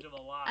 she loved him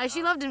a lot.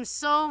 She loved him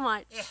so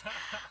much.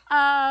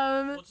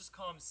 We'll just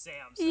call him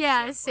Sam. So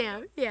yeah,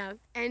 Sam. Yeah,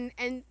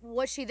 and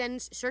what she then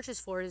searches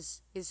for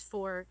is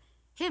for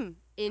him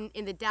in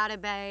the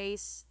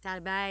database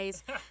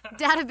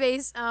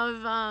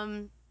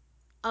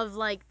of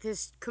like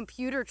this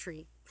computer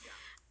tree,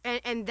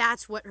 and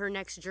that's what her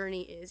next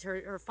journey is.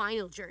 Her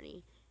final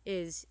journey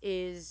is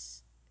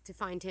to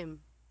find him.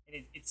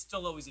 And it's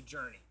still always a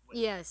journey.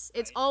 Yes,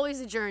 right? It's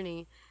always a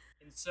journey.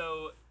 And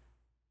so,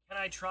 can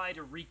I try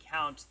to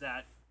recount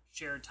that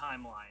shared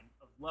timeline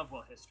of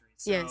Lovewell history?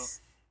 So,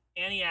 yes.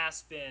 Annie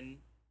Aspen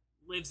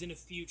lives in a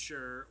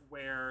future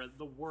where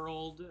the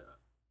world,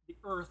 the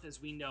Earth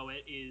as we know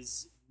it,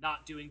 is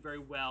not doing very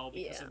well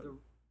because of the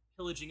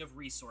pillaging of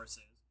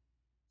resources.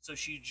 So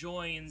she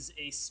joins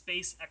a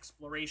space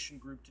exploration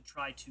group to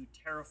try to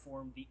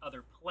terraform the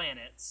other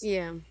planets.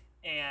 Yeah.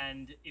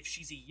 And if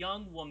she's a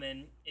young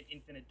woman in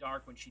Infinite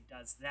Dark when she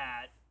does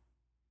that,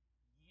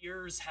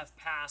 years have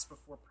passed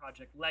before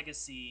Project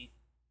Legacy,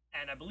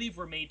 and I believe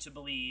we're made to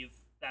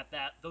believe that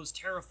those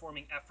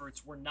terraforming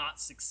efforts were not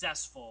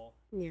successful,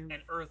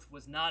 and Earth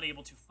was not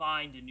able to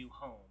find a new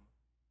home.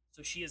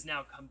 So she has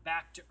now come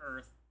back to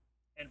Earth,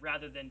 and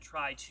rather than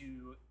try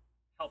to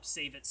help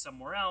save it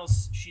somewhere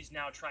else, she's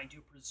now trying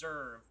to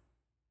preserve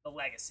the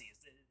legacy.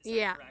 Is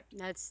that correct?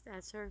 Yeah,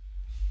 that's her.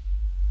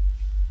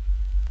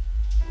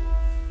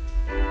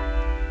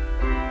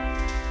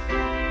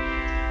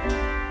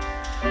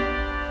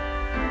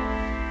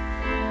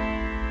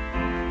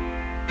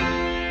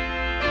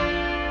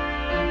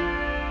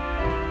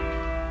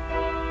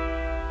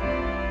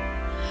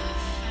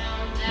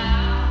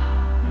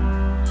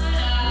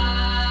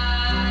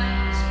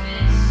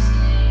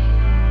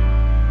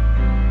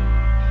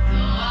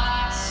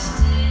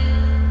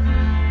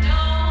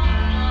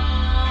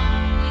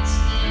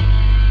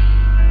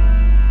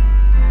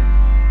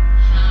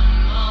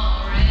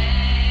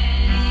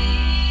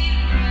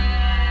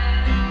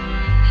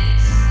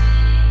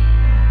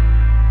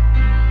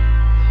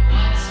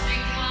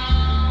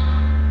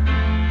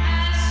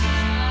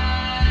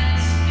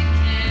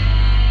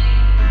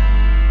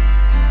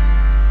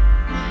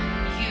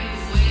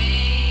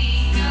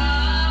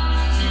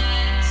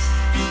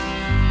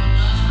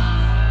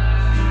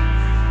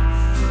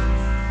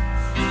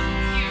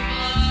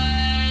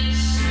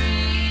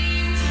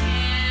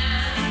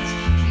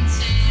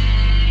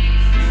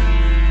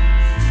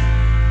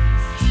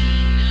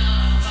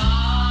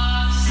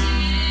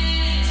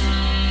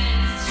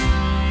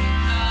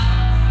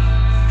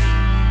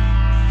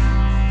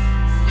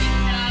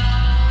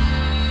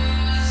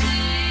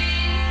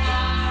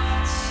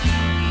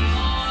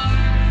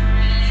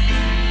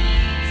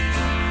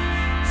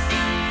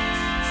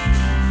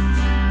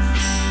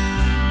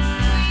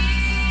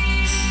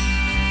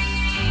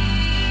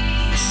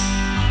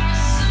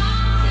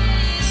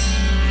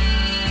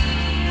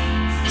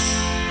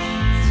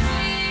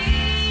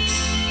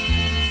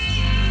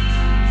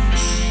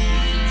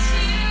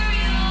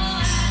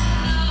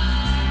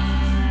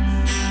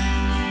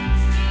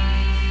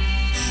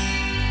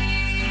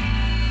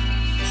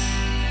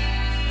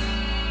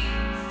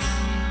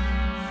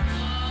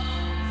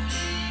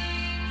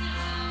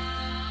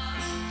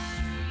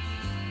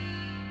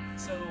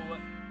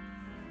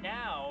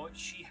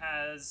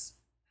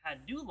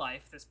 had new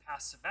life this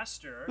past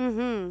semester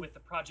with the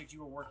project you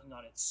were working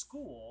on at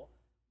school.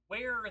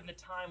 Where in the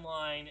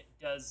timeline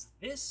does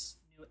this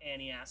new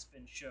Annie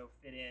Aspen show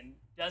fit in?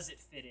 Does it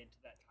fit into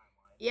that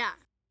timeline? Yeah.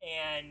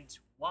 And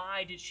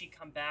why did she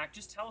come back?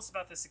 Just tell us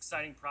about this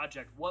exciting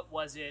project. What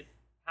was it?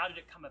 How did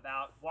it come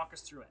about? Walk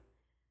us through it.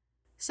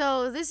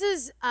 So this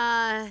is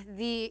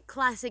the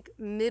classic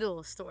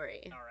middle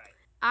story. All right.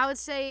 I would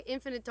say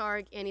Infinite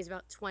Dark, Annie's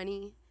about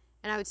 20.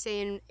 And I would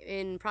say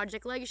in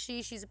Project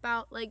Legacy, she's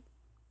about like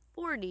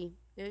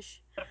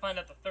 40-ish. Gotta find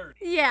out the 30.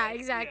 Yeah, right?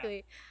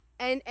 exactly.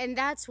 Yeah. And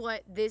that's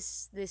what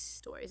this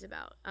story is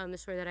about. The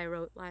story that I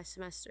wrote last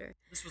semester.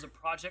 This was a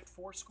project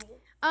for school?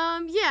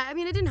 Yeah. I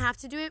mean, I didn't have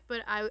to do it,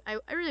 but I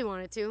really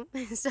wanted to.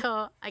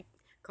 So I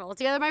called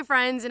together my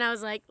friends and I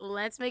was like,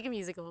 let's make a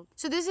musical.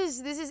 So this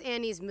is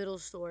Annie's middle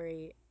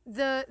story.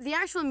 the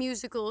actual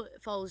musical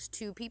follows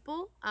two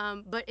people,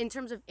 but in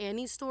terms of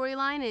Annie's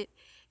storyline,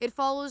 it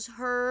follows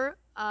her.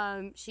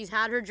 She's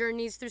had her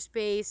journeys through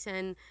space,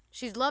 and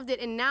she's loved it.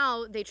 And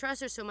now they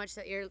trust her so much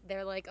that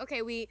they're like,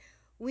 okay, we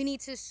need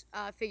to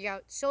figure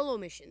out solo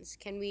missions.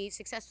 Can we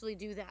successfully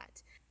do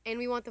that? And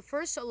we want the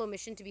first solo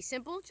mission to be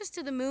simple, just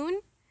to the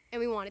moon, and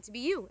we want it to be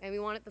you, and we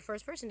want it the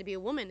first person to be a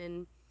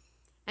woman,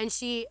 and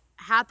she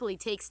happily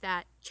takes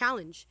that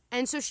challenge.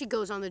 And so she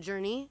goes on the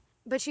journey,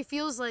 but she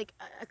feels like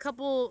a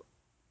couple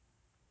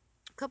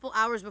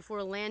hours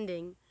before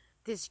landing,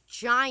 this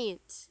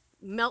giant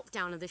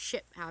meltdown of the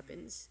ship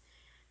happens.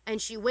 And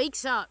she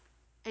wakes up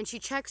and she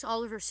checks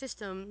all of her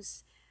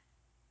systems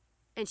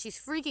and she's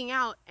freaking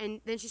out,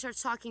 and then she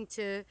starts talking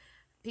to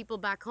people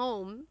back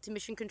home, to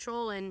mission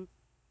control, and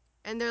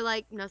they're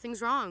like,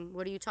 nothing's wrong.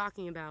 What are you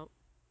talking about?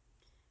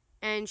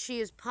 And she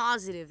is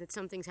positive that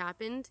something's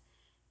happened,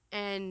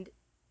 and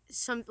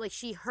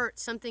she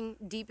hurts, something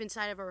deep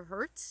inside of her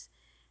hurts,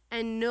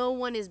 and no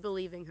one is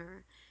believing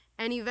her.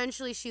 And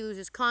eventually she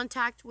loses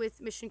contact with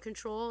mission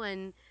control,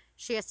 and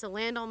she has to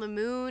land on the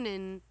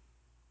moon,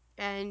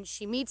 and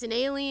she meets an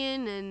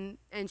alien,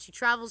 and she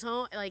travels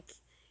home. Like,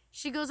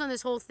 she goes on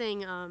this whole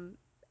thing,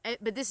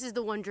 but this is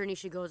the one journey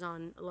she goes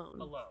on alone.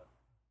 Alone.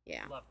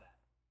 Yeah. Love that.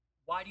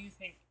 Why do you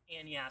think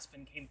Annie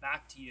Aspen came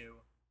back to you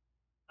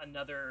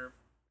another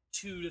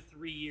 2 to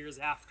 3 years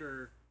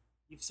after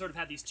you've sort of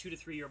had these 2 to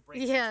 3 year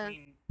breaks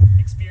between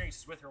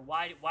experiences with her?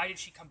 Why did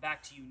she come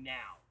back to you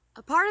now?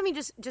 A part of me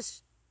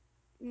just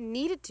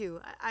needed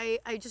to.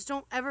 I just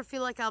don't ever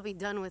feel like I'll be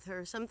done with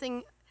her.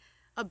 Something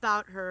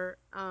about her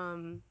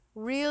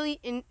really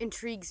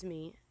intrigues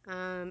me,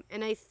 and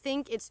I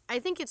think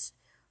it's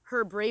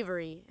her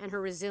bravery and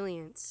her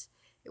resilience,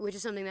 which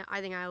is something that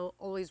I think I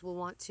always will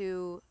want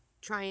to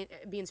try and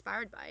be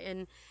inspired by.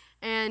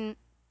 And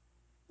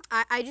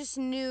I just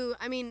knew.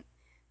 I mean,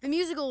 the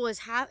musical was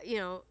half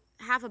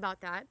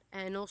about that,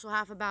 and also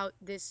half about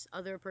this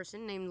other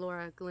person named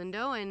Laura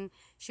Galindo, and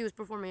she was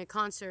performing a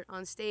concert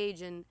on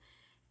stage, and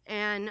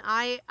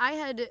I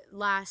had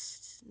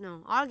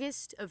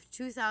August of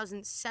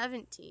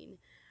 2017,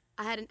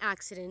 I had an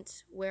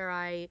accident where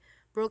I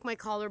broke my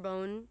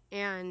collarbone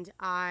and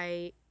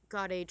I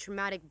got a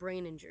traumatic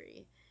brain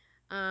injury.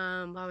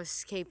 I was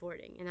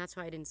skateboarding, and that's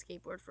why I didn't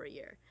skateboard for a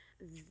year.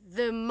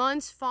 The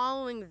months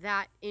following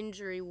that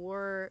injury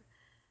were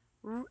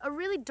a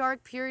really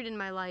dark period in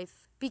my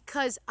life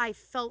because I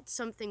felt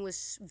something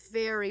was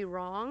very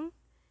wrong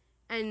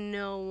and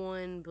no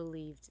one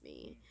believed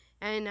me.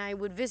 And I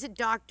would visit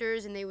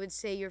doctors and they would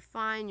say, you're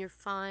fine, you're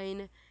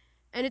fine.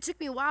 And it took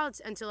me a while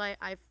until I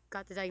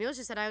got the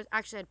diagnosis that I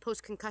actually had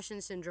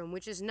post-concussion syndrome,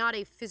 which is not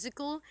a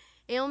physical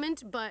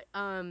ailment, but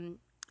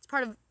it's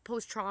part of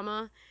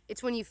post-trauma.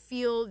 It's when you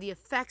feel the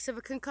effects of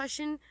a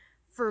concussion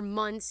for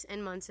months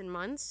and months and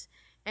months.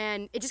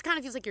 And it just kind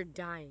of feels like you're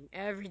dying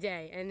every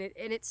day. And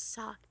it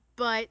sucked.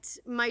 But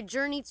my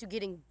journey to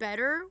getting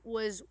better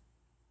was,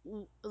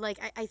 like,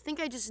 I think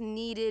I just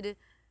needed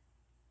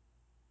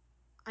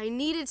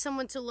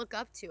someone to look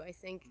up to, I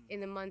think, in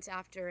the months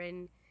after.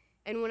 And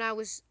when I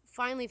was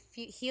finally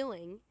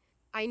healing,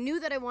 I knew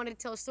that I wanted to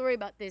tell a story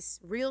about this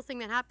real thing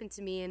that happened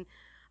to me. And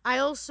I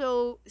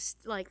also,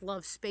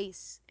 love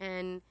space.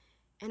 And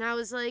I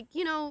was like,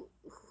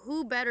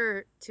 who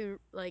better to,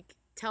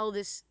 tell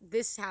this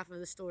half of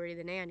the story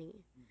than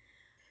Annie?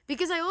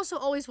 Because I also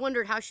always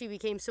wondered how she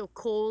became so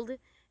cold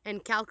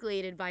and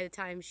calculated by the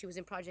time she was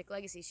in Project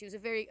Legacy. She was a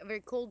very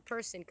cold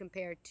person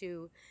compared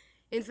to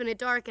Infinite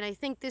Dark, and I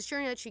think this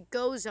journey that she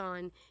goes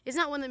on is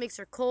not one that makes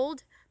her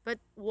cold, but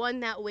one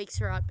that wakes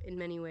her up in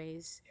many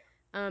ways,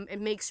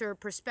 and makes her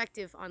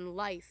perspective on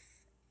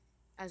life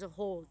as a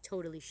whole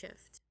totally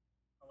shift.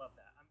 I love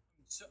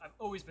that. I've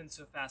always been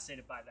so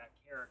fascinated by that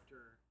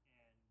character,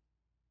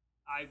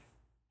 and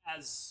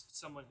as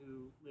someone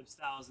who lives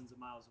thousands of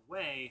miles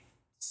away,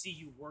 to see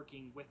you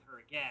working with her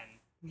again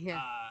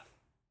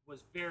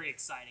was very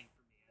exciting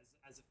for me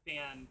as a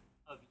fan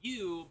of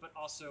you, but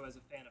also as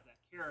a fan of that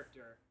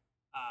character.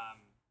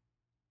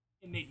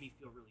 It made me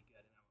feel really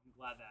good, and I'm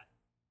glad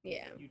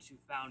that you two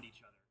found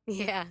each other.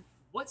 Yeah.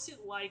 What's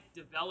it like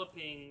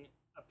developing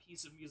a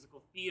piece of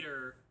musical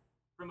theater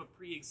from a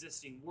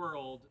pre-existing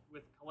world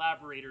with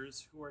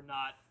collaborators who are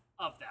not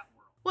of that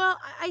world? Well,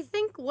 I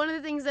think one of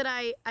the things that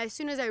as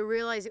soon as I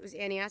realized it was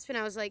Annie Aspen,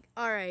 I was like,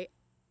 all right,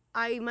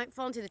 I might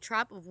fall into the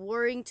trap of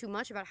worrying too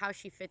much about how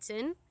she fits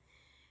in.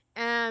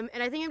 And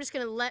I think I'm just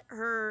going to let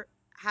her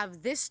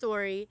have this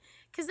story,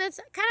 because that's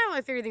kind of how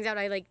I figure things out.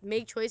 I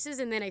make choices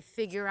and then I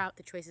figure out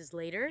the choices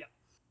later. Yep.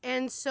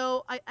 And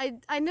so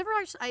I never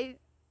actually, I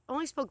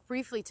only spoke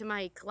briefly to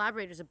my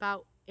collaborators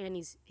about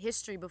Annie's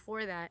history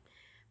before that.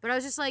 But I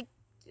was just like,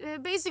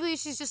 basically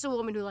she's just a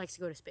woman who likes to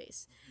go to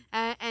space.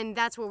 And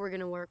that's where we're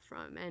going to work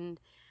from.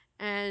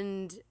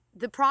 And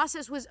the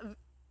process was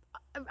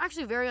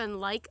actually very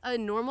unlike a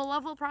normal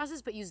level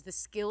process, but used the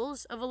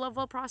skills of a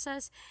level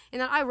process.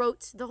 And then I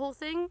wrote the whole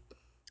thing.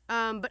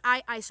 But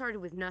I started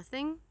with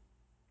nothing,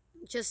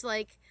 just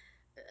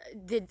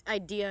the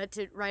idea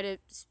to write a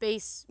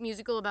space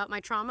musical about my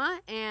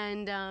trauma,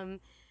 and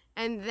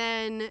And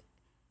then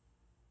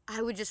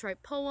I would just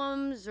write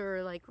poems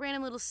or like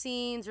random little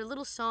scenes or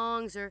little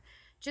songs or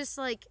just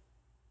like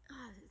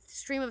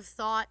stream of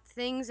thought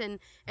things. And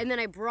then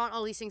I brought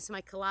all these things to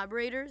my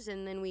collaborators,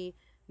 and then we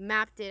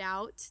mapped it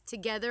out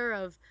together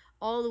of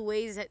all the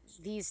ways that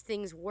these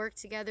things work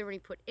together when you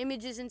put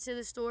images into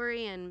the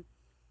story. And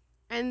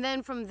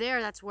then from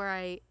there, that's where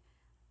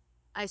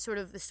I sort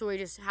of, the story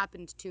just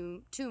happened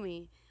to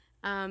me.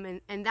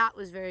 And that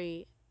was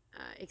very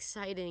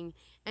exciting.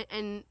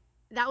 And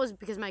that was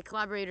because my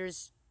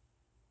collaborators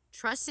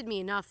trusted me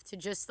enough to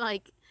just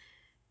like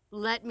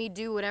let me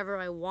do whatever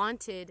I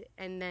wanted,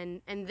 and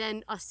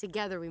then us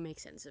together we make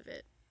sense of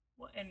it.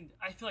 Well, and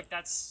I feel like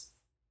that's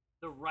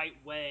the right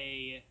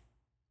way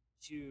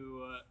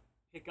to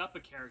pick up a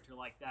character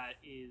like that,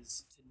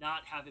 is to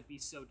not have it be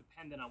so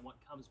dependent on what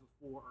comes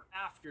before or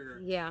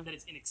after, Yeah. that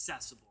it's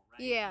inaccessible,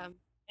 right? Yeah.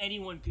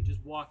 Anyone could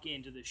just walk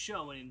into the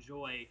show and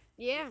enjoy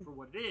Yeah. it for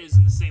what it is,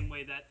 in the same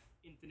way that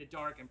Infinite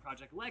Dark and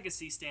Project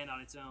Legacy stand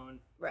on its own.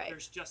 Right.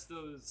 There's just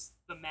those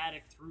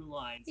thematic through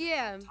lines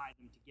Yeah. that tie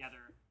them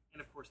together, and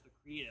of course the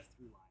creative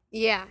through lines.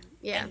 Yeah.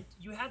 And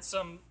you had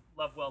some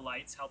Lovewell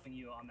Lights helping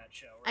you on that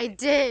show, I right?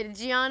 did.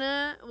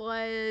 Gianna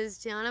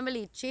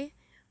Malici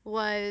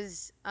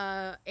was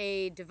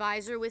a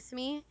deviser with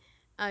me,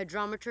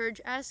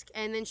 dramaturge-esque,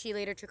 and then she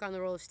later took on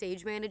the role of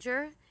stage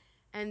manager,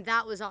 and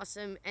that was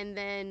awesome. And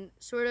then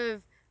sort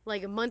of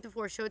like a month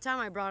before showtime,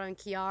 I brought on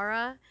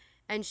Kiara,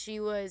 and she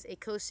was a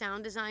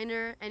co-sound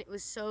designer, and it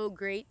was so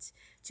great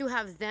to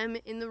have them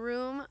in the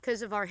room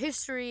because of our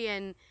history,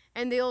 and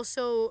they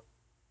also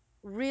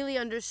really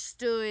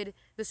understood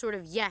the sort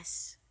of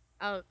yes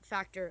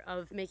factor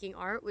of making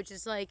art, which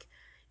is like,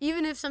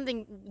 even if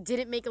something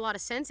didn't make a lot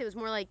of sense, it was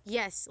more like,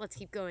 yes, let's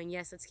keep going.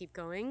 Yes, let's keep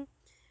going.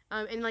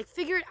 And like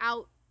figure it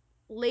out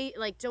late,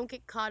 like don't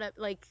get caught up,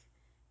 like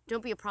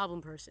don't be a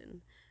problem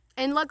person.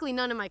 And luckily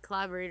none of my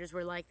collaborators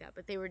were like that,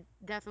 but they were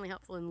definitely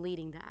helpful in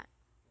leading that.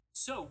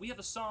 So we have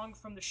a song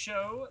from the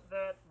show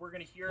that we're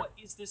going to hear. What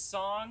is this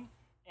song,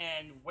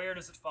 and where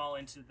does it fall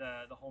into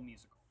the whole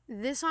musical?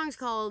 This song's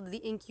called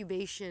The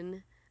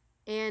Incubation,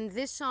 and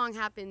this song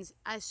happens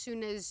as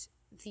soon as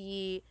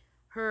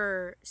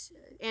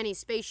Annie's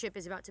spaceship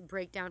is about to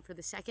break down for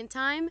the second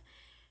time,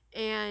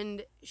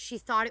 and she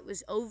thought it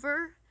was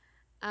over,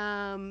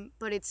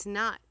 but it's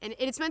not. And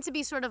it's meant to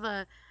be sort of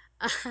I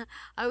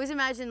always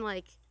imagine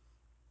like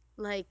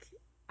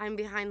I'm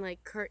behind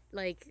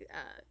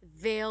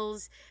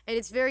veils, and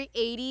it's very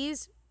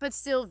 80s but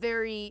still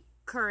very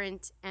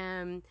current.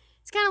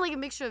 It's kind of like a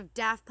mixture of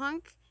Daft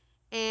Punk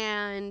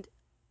and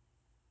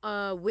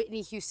a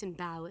Whitney Houston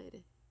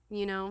ballad,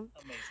 you know?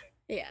 Amazing.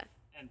 Yeah.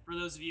 And for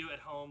those of you at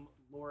home,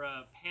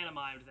 Laura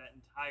pantomimed that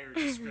entire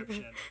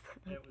description.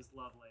 And it was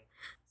lovely.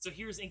 So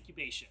here's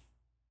Incubation.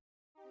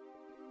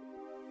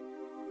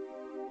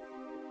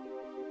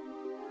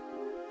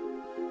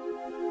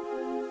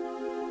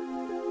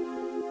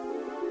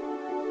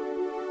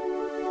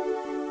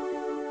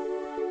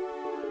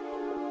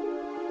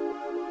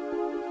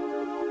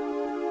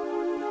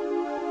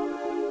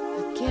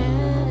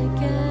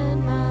 Again,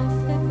 my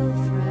fickle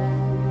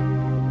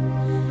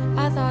friend.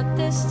 I thought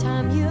this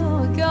time you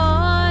were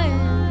gone,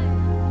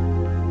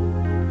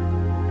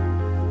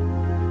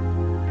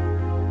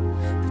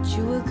 but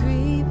you were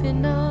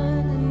creeping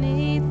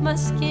underneath my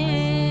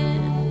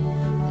skin,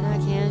 and I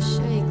can't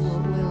shake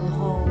what will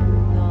hold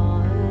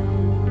on.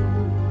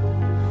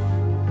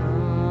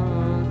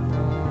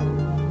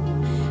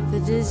 The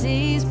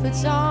disease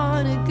puts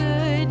on a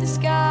good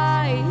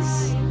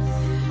disguise.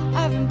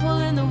 I've been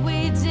pulling the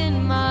weeds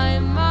in my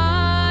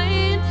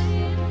mind,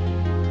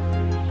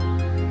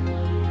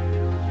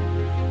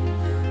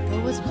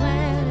 but what's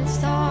planted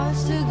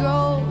starts to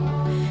grow,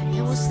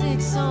 and what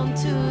sticks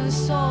onto the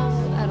soul,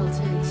 that'll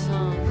take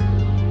some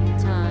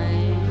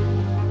time.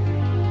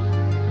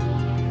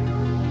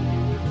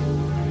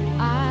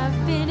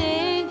 I've been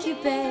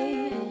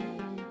incubating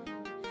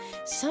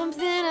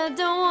something I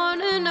don't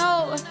wanna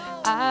know.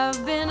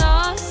 I've been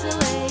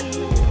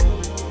oscillating.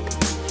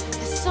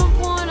 At some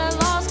point I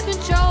lost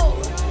control.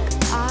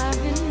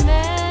 I've been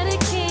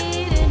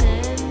medicating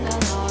and I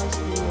lost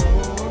the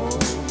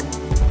road.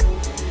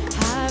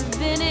 I've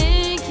been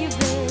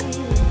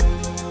incubating,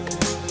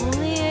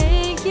 only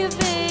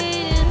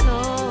incubating,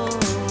 oh.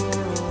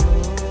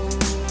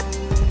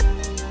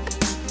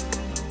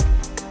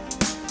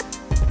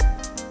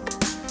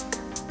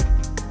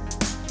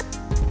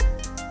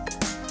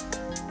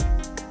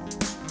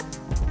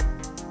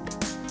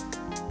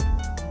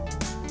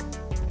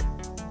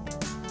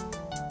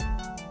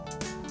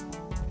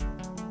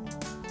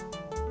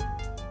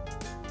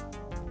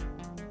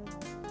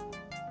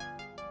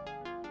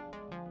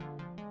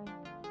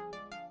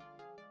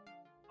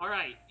 All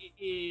right, it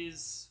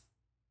is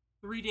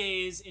 3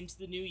 days into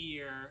the new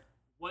year.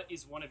 What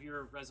is one of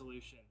your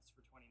resolutions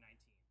for 2019?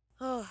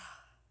 Oh,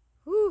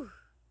 whew.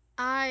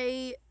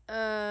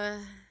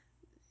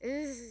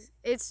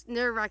 It's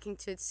nerve-wracking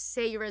to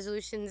say your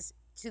resolutions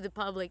to the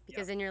public,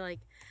 because then you're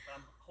like, But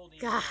I'm holding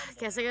you God, accountable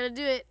guess I now. gotta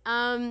do it.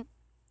 I think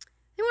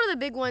one of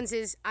the big ones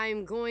is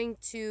I'm going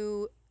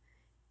to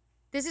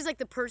this is like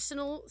the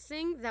personal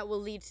thing that will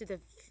lead to the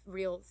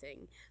real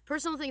thing.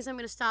 Personal things, I'm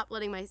going to stop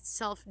letting my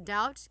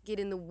self-doubt get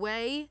in the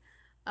way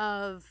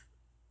of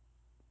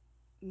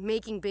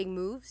making big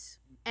moves.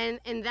 And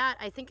that,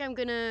 I think I'm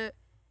going to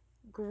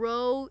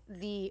grow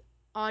the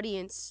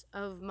audience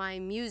of my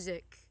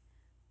music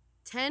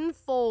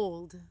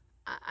tenfold.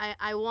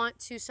 I want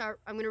to start,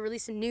 I'm going to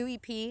release a new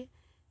EP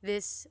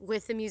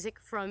with the music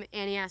from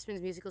Annie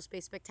Aspin's Musical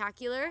Space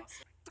Spectacular.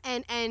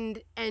 And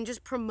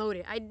just promote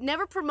it. I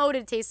never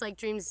promoted Taste Like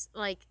Dreams,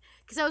 like,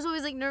 because I was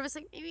always like nervous,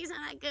 like maybe it's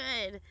not that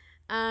good.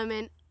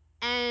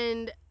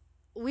 And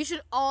we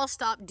should all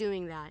stop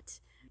doing that.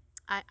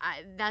 I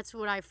that's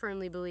what I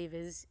firmly believe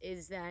is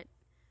that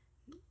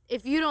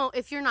if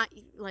you're not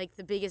like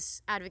the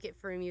biggest advocate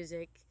for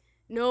music,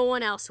 no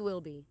one else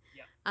will be.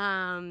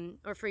 Yeah.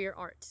 Or for your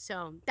art.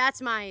 So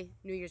that's my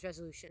New Year's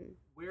resolution.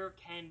 Where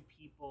can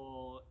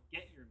people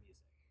get your music?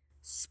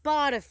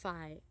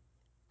 Spotify,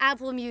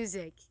 Apple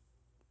Music.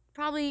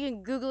 Probably you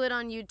can Google it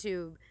on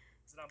YouTube.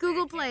 Is it on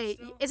Google Bandcamp Play.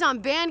 still? It's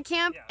on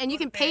Bandcamp, Yeah, and go you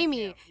to can pay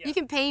me. Bandcamp, yeah. You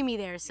can pay me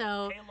there.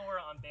 So Pay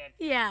Laura on Bandcamp.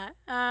 yeah.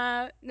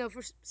 No,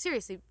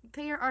 seriously,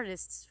 pay your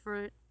artists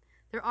for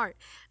their art.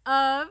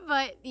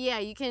 But yeah,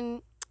 you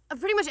can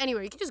pretty much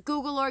anywhere. You can just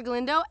Google Laura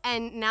Galindo,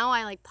 and now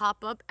I like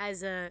pop up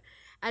as a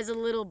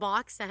little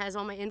box that has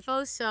all my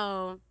info.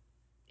 So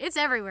it's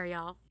everywhere,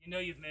 y'all. You know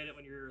you've made it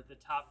when you're the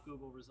top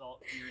Google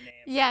result for your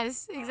name.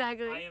 Yes,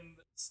 exactly. I am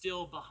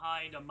still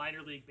behind a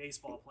minor league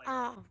baseball player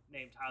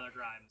named Tyler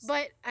Grimes.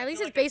 But at least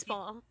feel it's like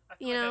baseball, I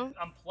feel you like know?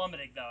 I'm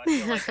plummeting though. I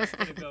feel like I'm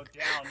gonna go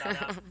down,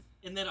 not up.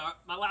 And then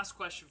my last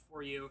question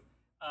for you: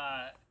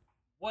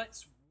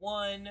 what's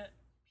one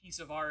piece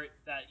of art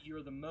that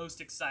you're the most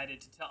excited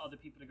to tell other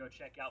people to go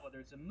check out? Whether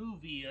it's a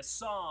movie, a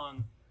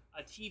song,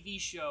 a TV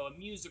show, a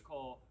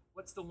musical.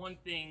 What's the one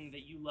thing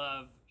that you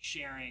love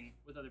sharing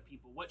with other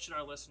people? What should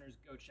our listeners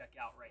go check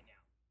out right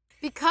now?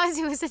 Because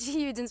it was such a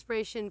huge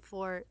inspiration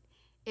for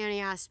Annie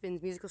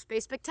Aspin's Musical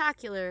Space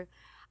Spectacular,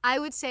 I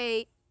would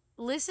say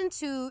listen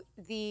to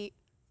the...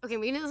 Okay,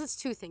 we know it's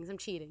two things. I'm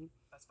cheating.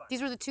 That's fine.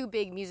 These were the two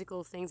big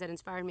musical things that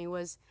inspired me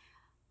was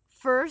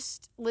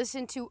first,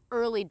 listen to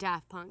early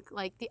Daft Punk,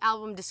 like the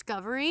album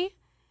Discovery.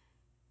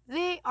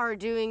 They are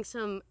doing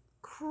some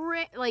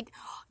like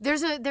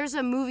there's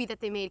a movie that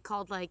they made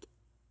called like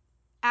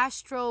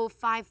Astro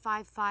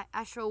 555,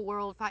 Astro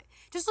World 5.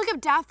 Just look up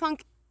Daft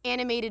Punk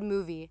animated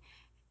movie.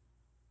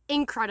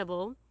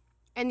 Incredible.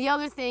 And the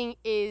other thing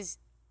is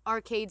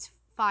Arcade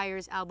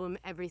Fire's album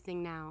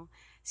Everything Now.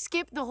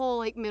 Skip the whole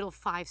like middle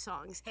 5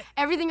 songs.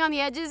 Everything on the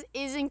Edges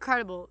is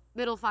incredible.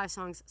 Middle 5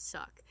 songs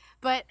suck.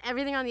 But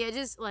Everything on the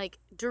Edges, like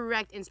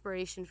direct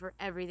inspiration for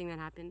everything that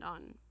happened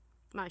on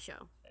my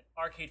show.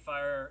 Arcade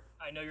Fire,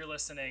 I know you're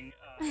listening.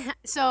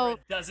 So Laura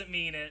doesn't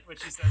mean it when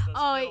she says those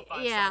middle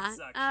 5 songs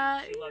suck.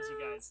 She loves you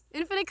guys.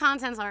 Infinite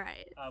Content's all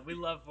right. We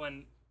love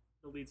when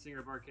the lead singer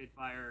of Arcade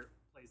Fire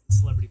plays the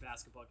celebrity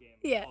basketball game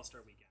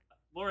All-Star Weekend.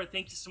 Laura,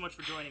 thank you so much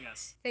for joining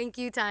us. Thank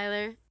you,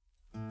 Tyler.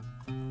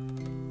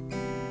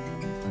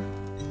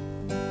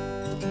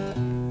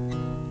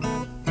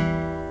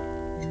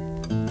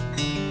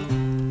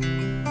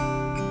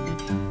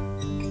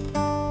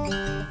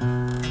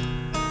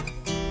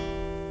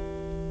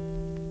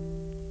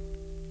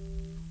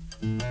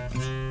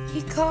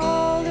 He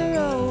called her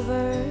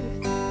over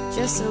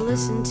just to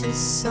listen to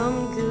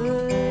some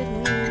good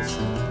music.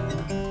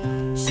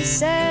 She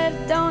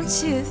said, "Don't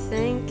you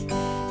think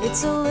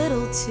it's a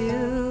little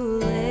too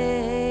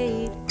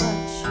late?"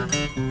 But she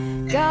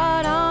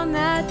got on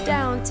that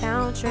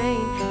downtown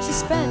train. She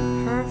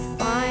spent her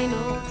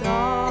final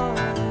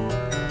dollar.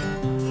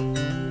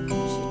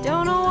 She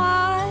don't know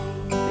why,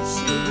 but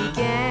she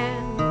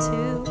began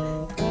to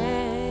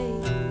pray.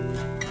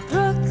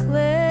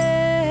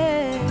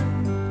 Brooklyn,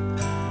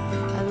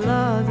 I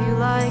love you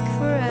like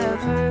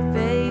forever,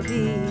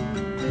 baby.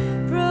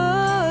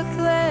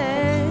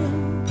 Brooklyn,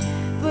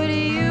 but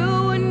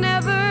you would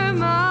never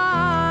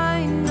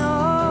mind,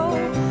 no.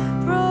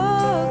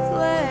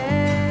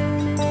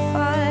 Brooklyn, if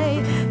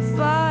I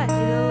fight a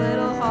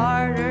little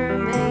harder,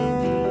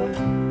 maybe.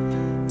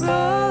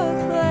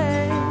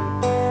 Brooklyn,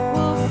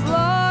 we'll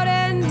float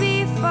and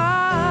be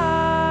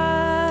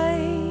fine.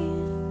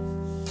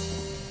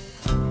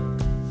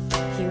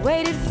 He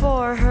waited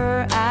for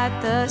her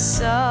at the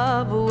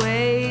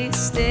subway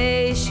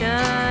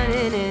station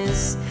in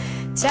his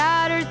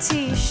tattered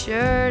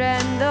t-shirt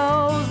and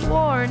those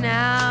worn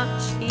out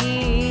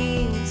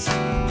jeans.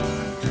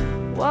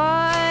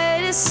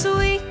 What a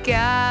sweet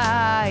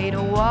guy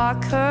to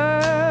walk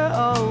her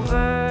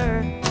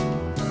over.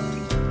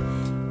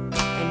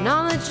 And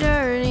on the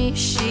journey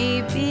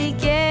she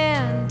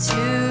began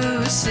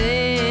to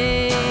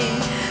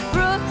sing.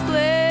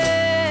 Brooklyn,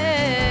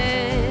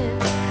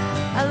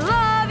 I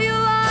love you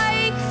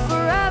like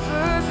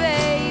forever,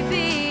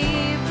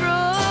 baby.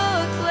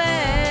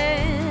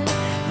 Brooklyn,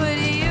 but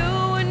you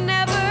would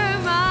never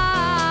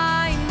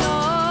mind, no.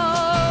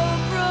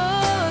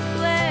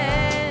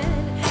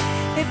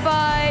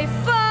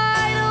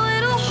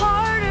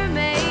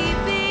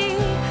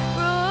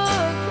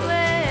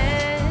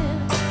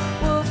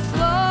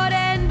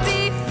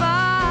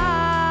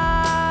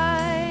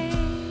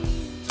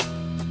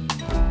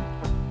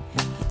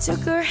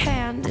 took her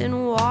hand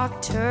and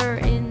walked her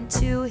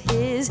into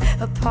his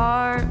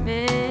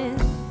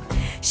apartment.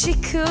 She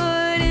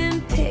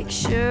couldn't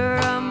picture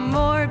a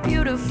more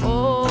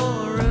beautiful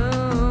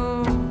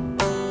room.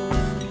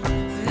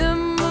 The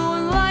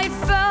moonlight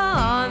fell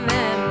on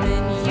them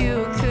and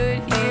you could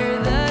hear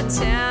the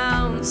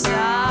town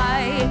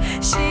sigh.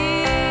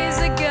 She's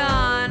a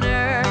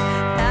goner,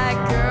 that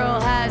girl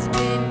has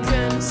been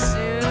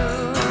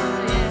consumed.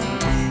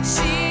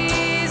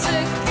 She's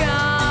a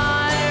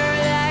goner,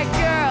 that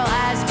girl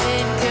has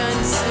been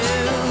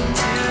consumed. To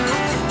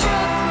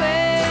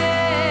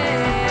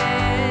Brooklyn,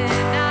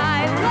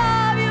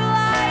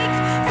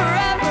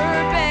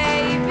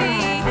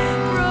 I love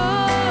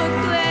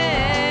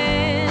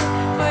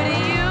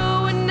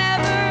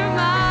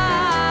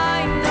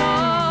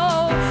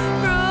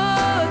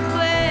you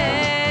like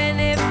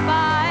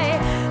forever, baby.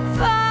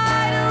 Brooklyn, but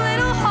you would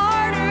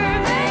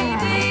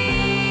never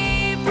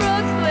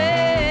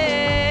mind.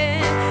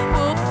 No,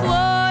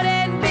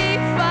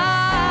 Brooklyn,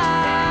 if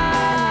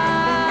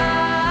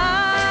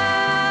I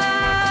fight a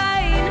little harder,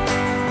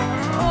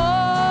 maybe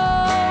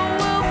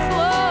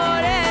Brooklyn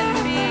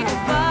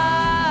will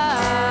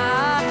float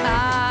and be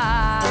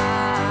fine.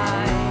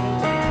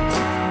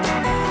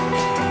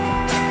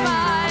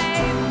 Oh, we'll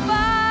float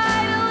and be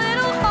fine. Fight a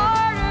little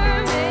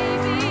harder,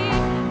 maybe.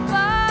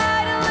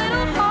 Fight a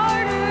little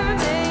harder,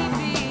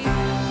 maybe.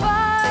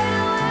 Fight a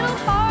little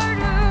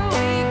harder,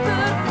 we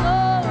could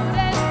float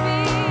and be.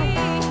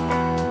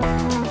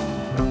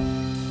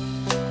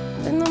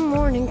 When the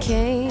morning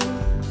came,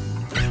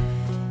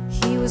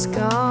 he was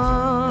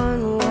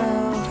gone.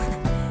 Well,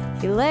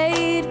 he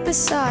laid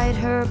beside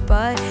her,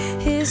 but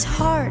his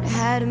heart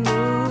had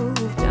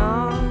moved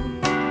on.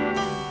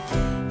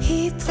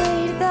 He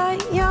played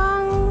that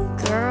young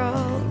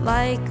girl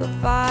like a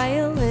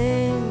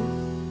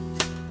violin,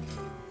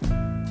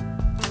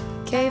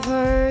 gave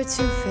her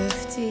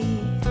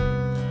 $2.50,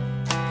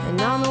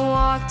 and on the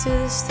walk to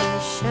the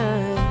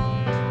station,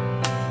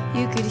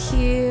 you could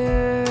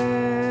hear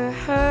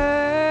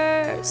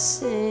her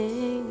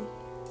sing,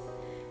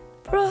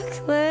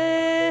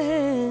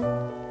 Brooklyn,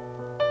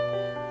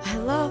 I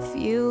love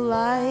you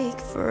like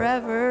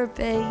forever,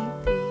 baby.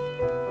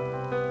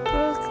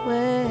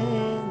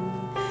 Brooklyn,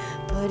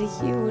 but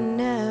you would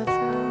never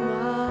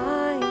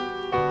mind.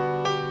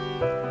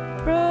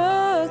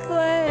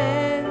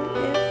 Brooklyn,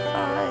 if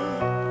I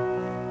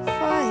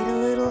fight a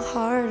little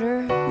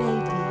harder,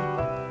 maybe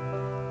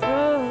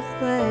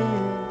Brooklyn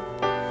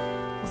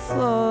will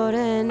float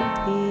and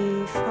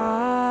be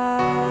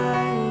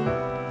fine.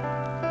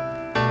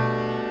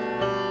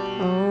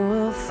 Oh,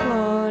 we'll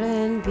float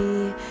and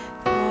be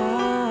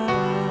fine.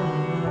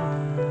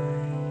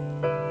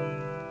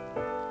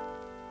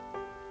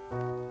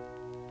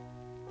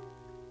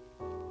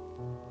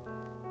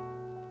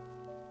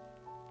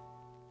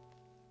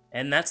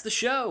 And that's the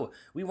show.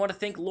 We want to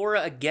thank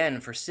Laura again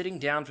for sitting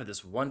down for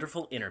this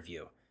wonderful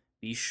interview.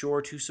 Be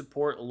sure to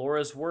support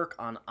Laura's work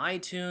on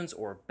iTunes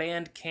or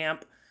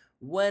Bandcamp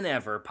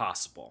whenever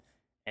possible.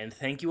 And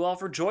thank you all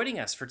for joining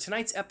us for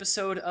tonight's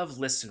episode of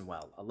Listen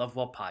Well, a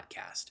Lovewell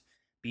podcast.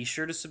 Be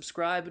sure to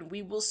subscribe, and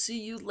we will see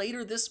you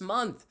later this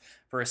month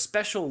for a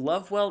special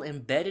Lovewell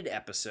Embedded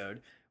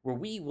episode where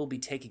we will be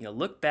taking a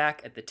look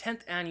back at the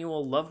 10th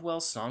annual Lovewell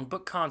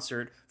Songbook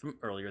Concert from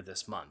earlier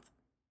this month.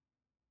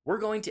 We're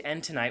going to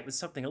end tonight with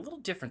something a little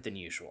different than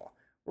usual.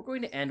 We're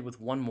going to end with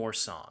one more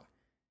song.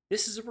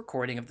 This is a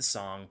recording of the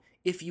song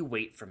If You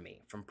Wait For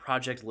Me from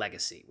Project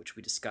Legacy, which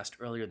we discussed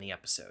earlier in the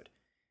episode.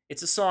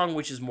 It's a song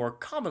which is more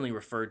commonly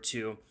referred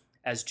to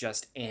as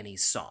just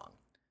Annie's song.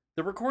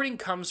 The recording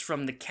comes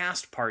from the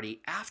cast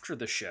party after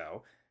the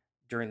show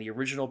during the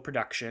original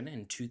production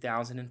in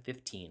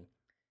 2015,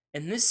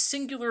 and this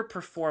singular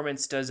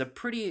performance does a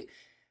pretty,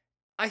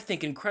 I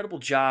think, incredible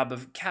job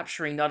of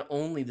capturing not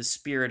only the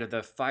spirit of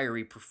the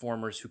fiery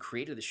performers who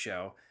created the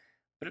show,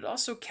 but it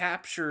also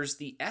captures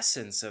the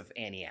essence of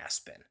Annie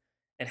Aspen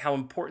and how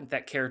important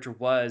that character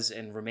was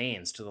and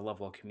remains to the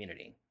Lovewell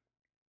community.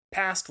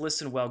 Past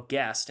Listen Well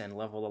guest and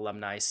Lovewell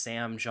alumni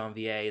Sam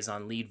Janvier is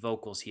on lead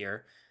vocals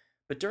here,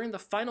 but during the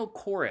final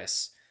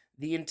chorus,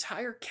 the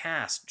entire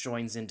cast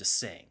joins in to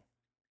sing.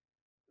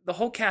 The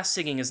whole cast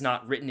singing is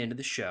not written into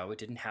the show, it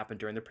didn't happen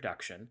during the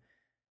production,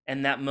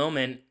 and that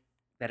moment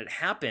that it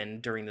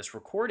happened during this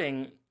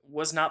recording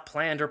was not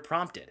planned or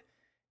prompted.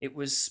 It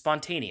was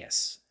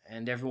spontaneous,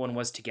 and everyone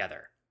was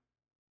together.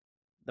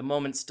 The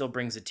moment still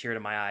brings a tear to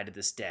my eye to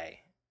this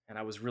day, and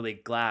I was really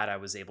glad I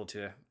was able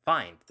to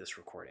find this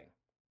recording.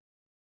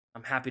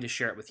 I'm happy to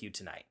share it with you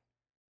tonight.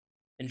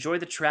 Enjoy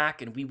the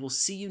track, and we will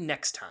see you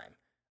next time.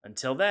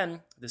 Until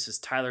then, this is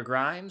Tyler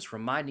Grimes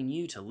reminding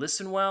you to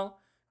listen well,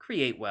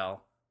 create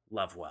well,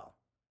 love well.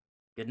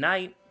 Good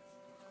night.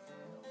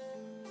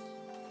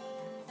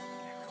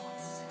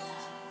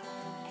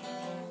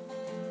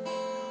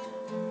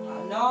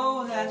 I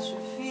know that you're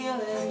feeling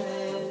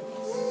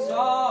this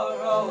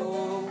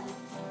sorrow,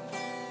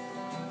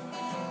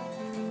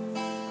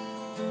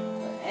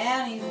 but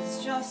Annie,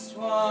 it's just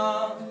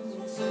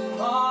one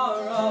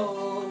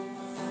tomorrow.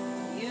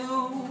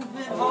 You've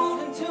been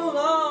holding too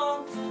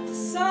long.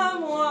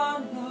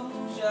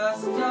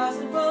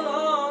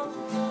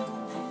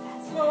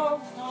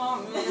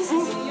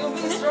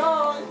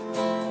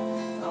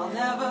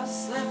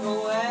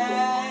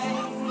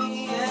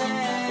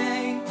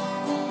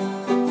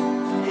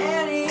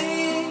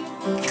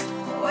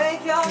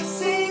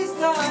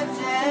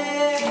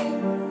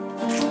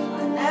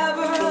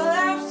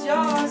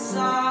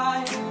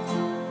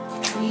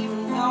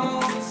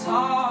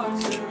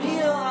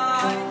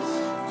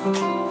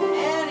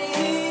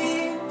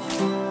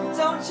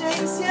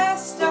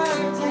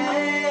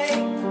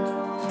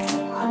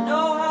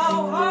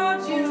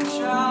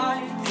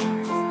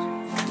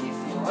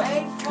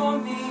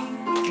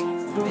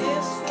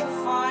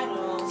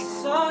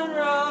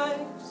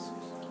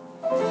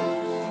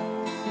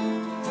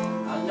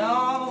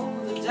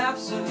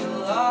 depths of your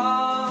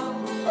love.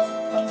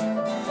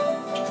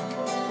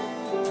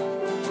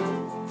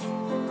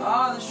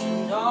 Others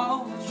should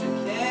know what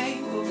you're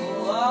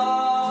capable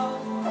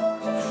of.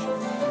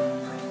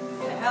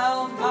 You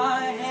held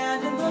my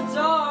hand in the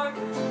dark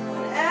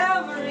when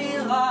every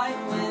light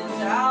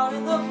went out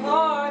in the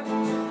park.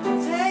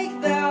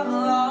 Take that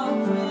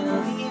love when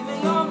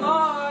leaving your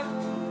mark.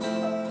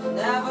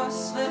 Never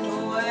slip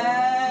away.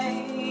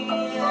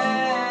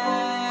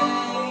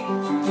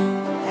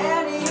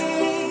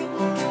 Annie,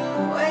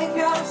 wake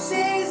up,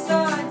 seize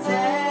the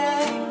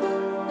day.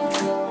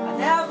 I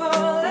never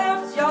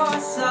left your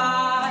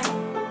side,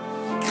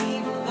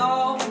 even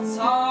though it's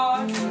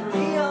hard to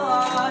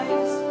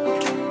realize.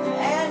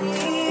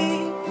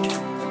 Annie,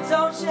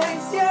 don't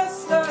chase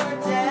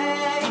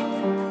yesterday.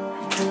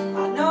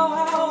 I know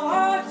how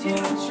hard you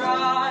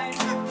tried.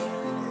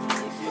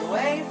 If you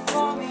wait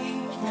for me,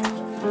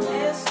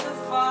 miss the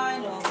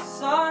final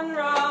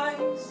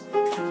sunrise.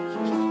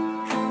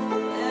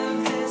 Live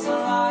this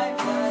life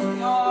that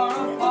you're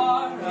a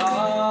part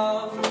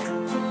of,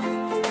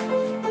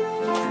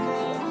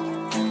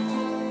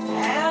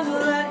 and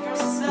let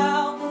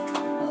yourself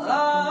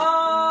love.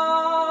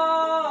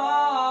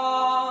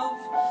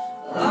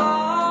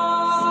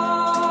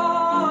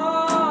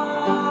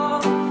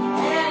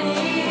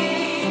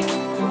 Annie,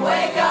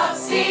 wake up,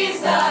 seize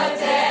the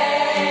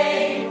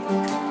day.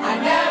 I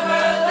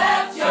never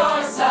left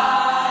your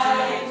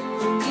side,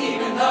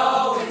 even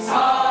though it's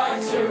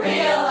hard to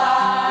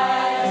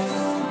realize.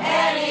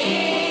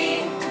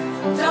 Annie,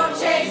 don't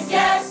chase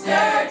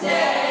yesterday.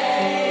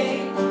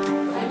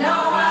 I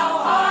know how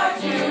hard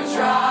you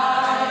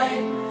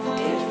tried.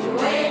 If you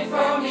wait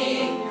for me,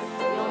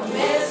 you'll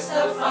miss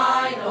the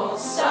final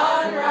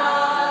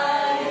sunrise.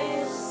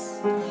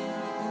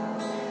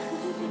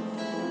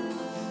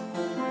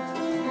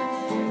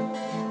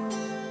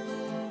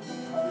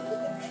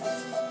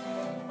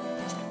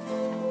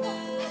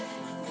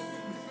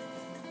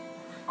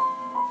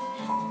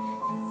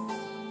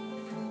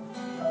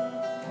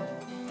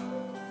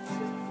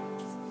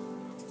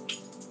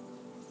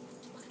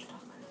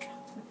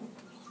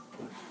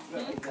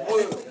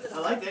 I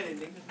like that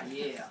ending.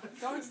 Yeah.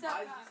 Don't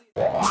stop.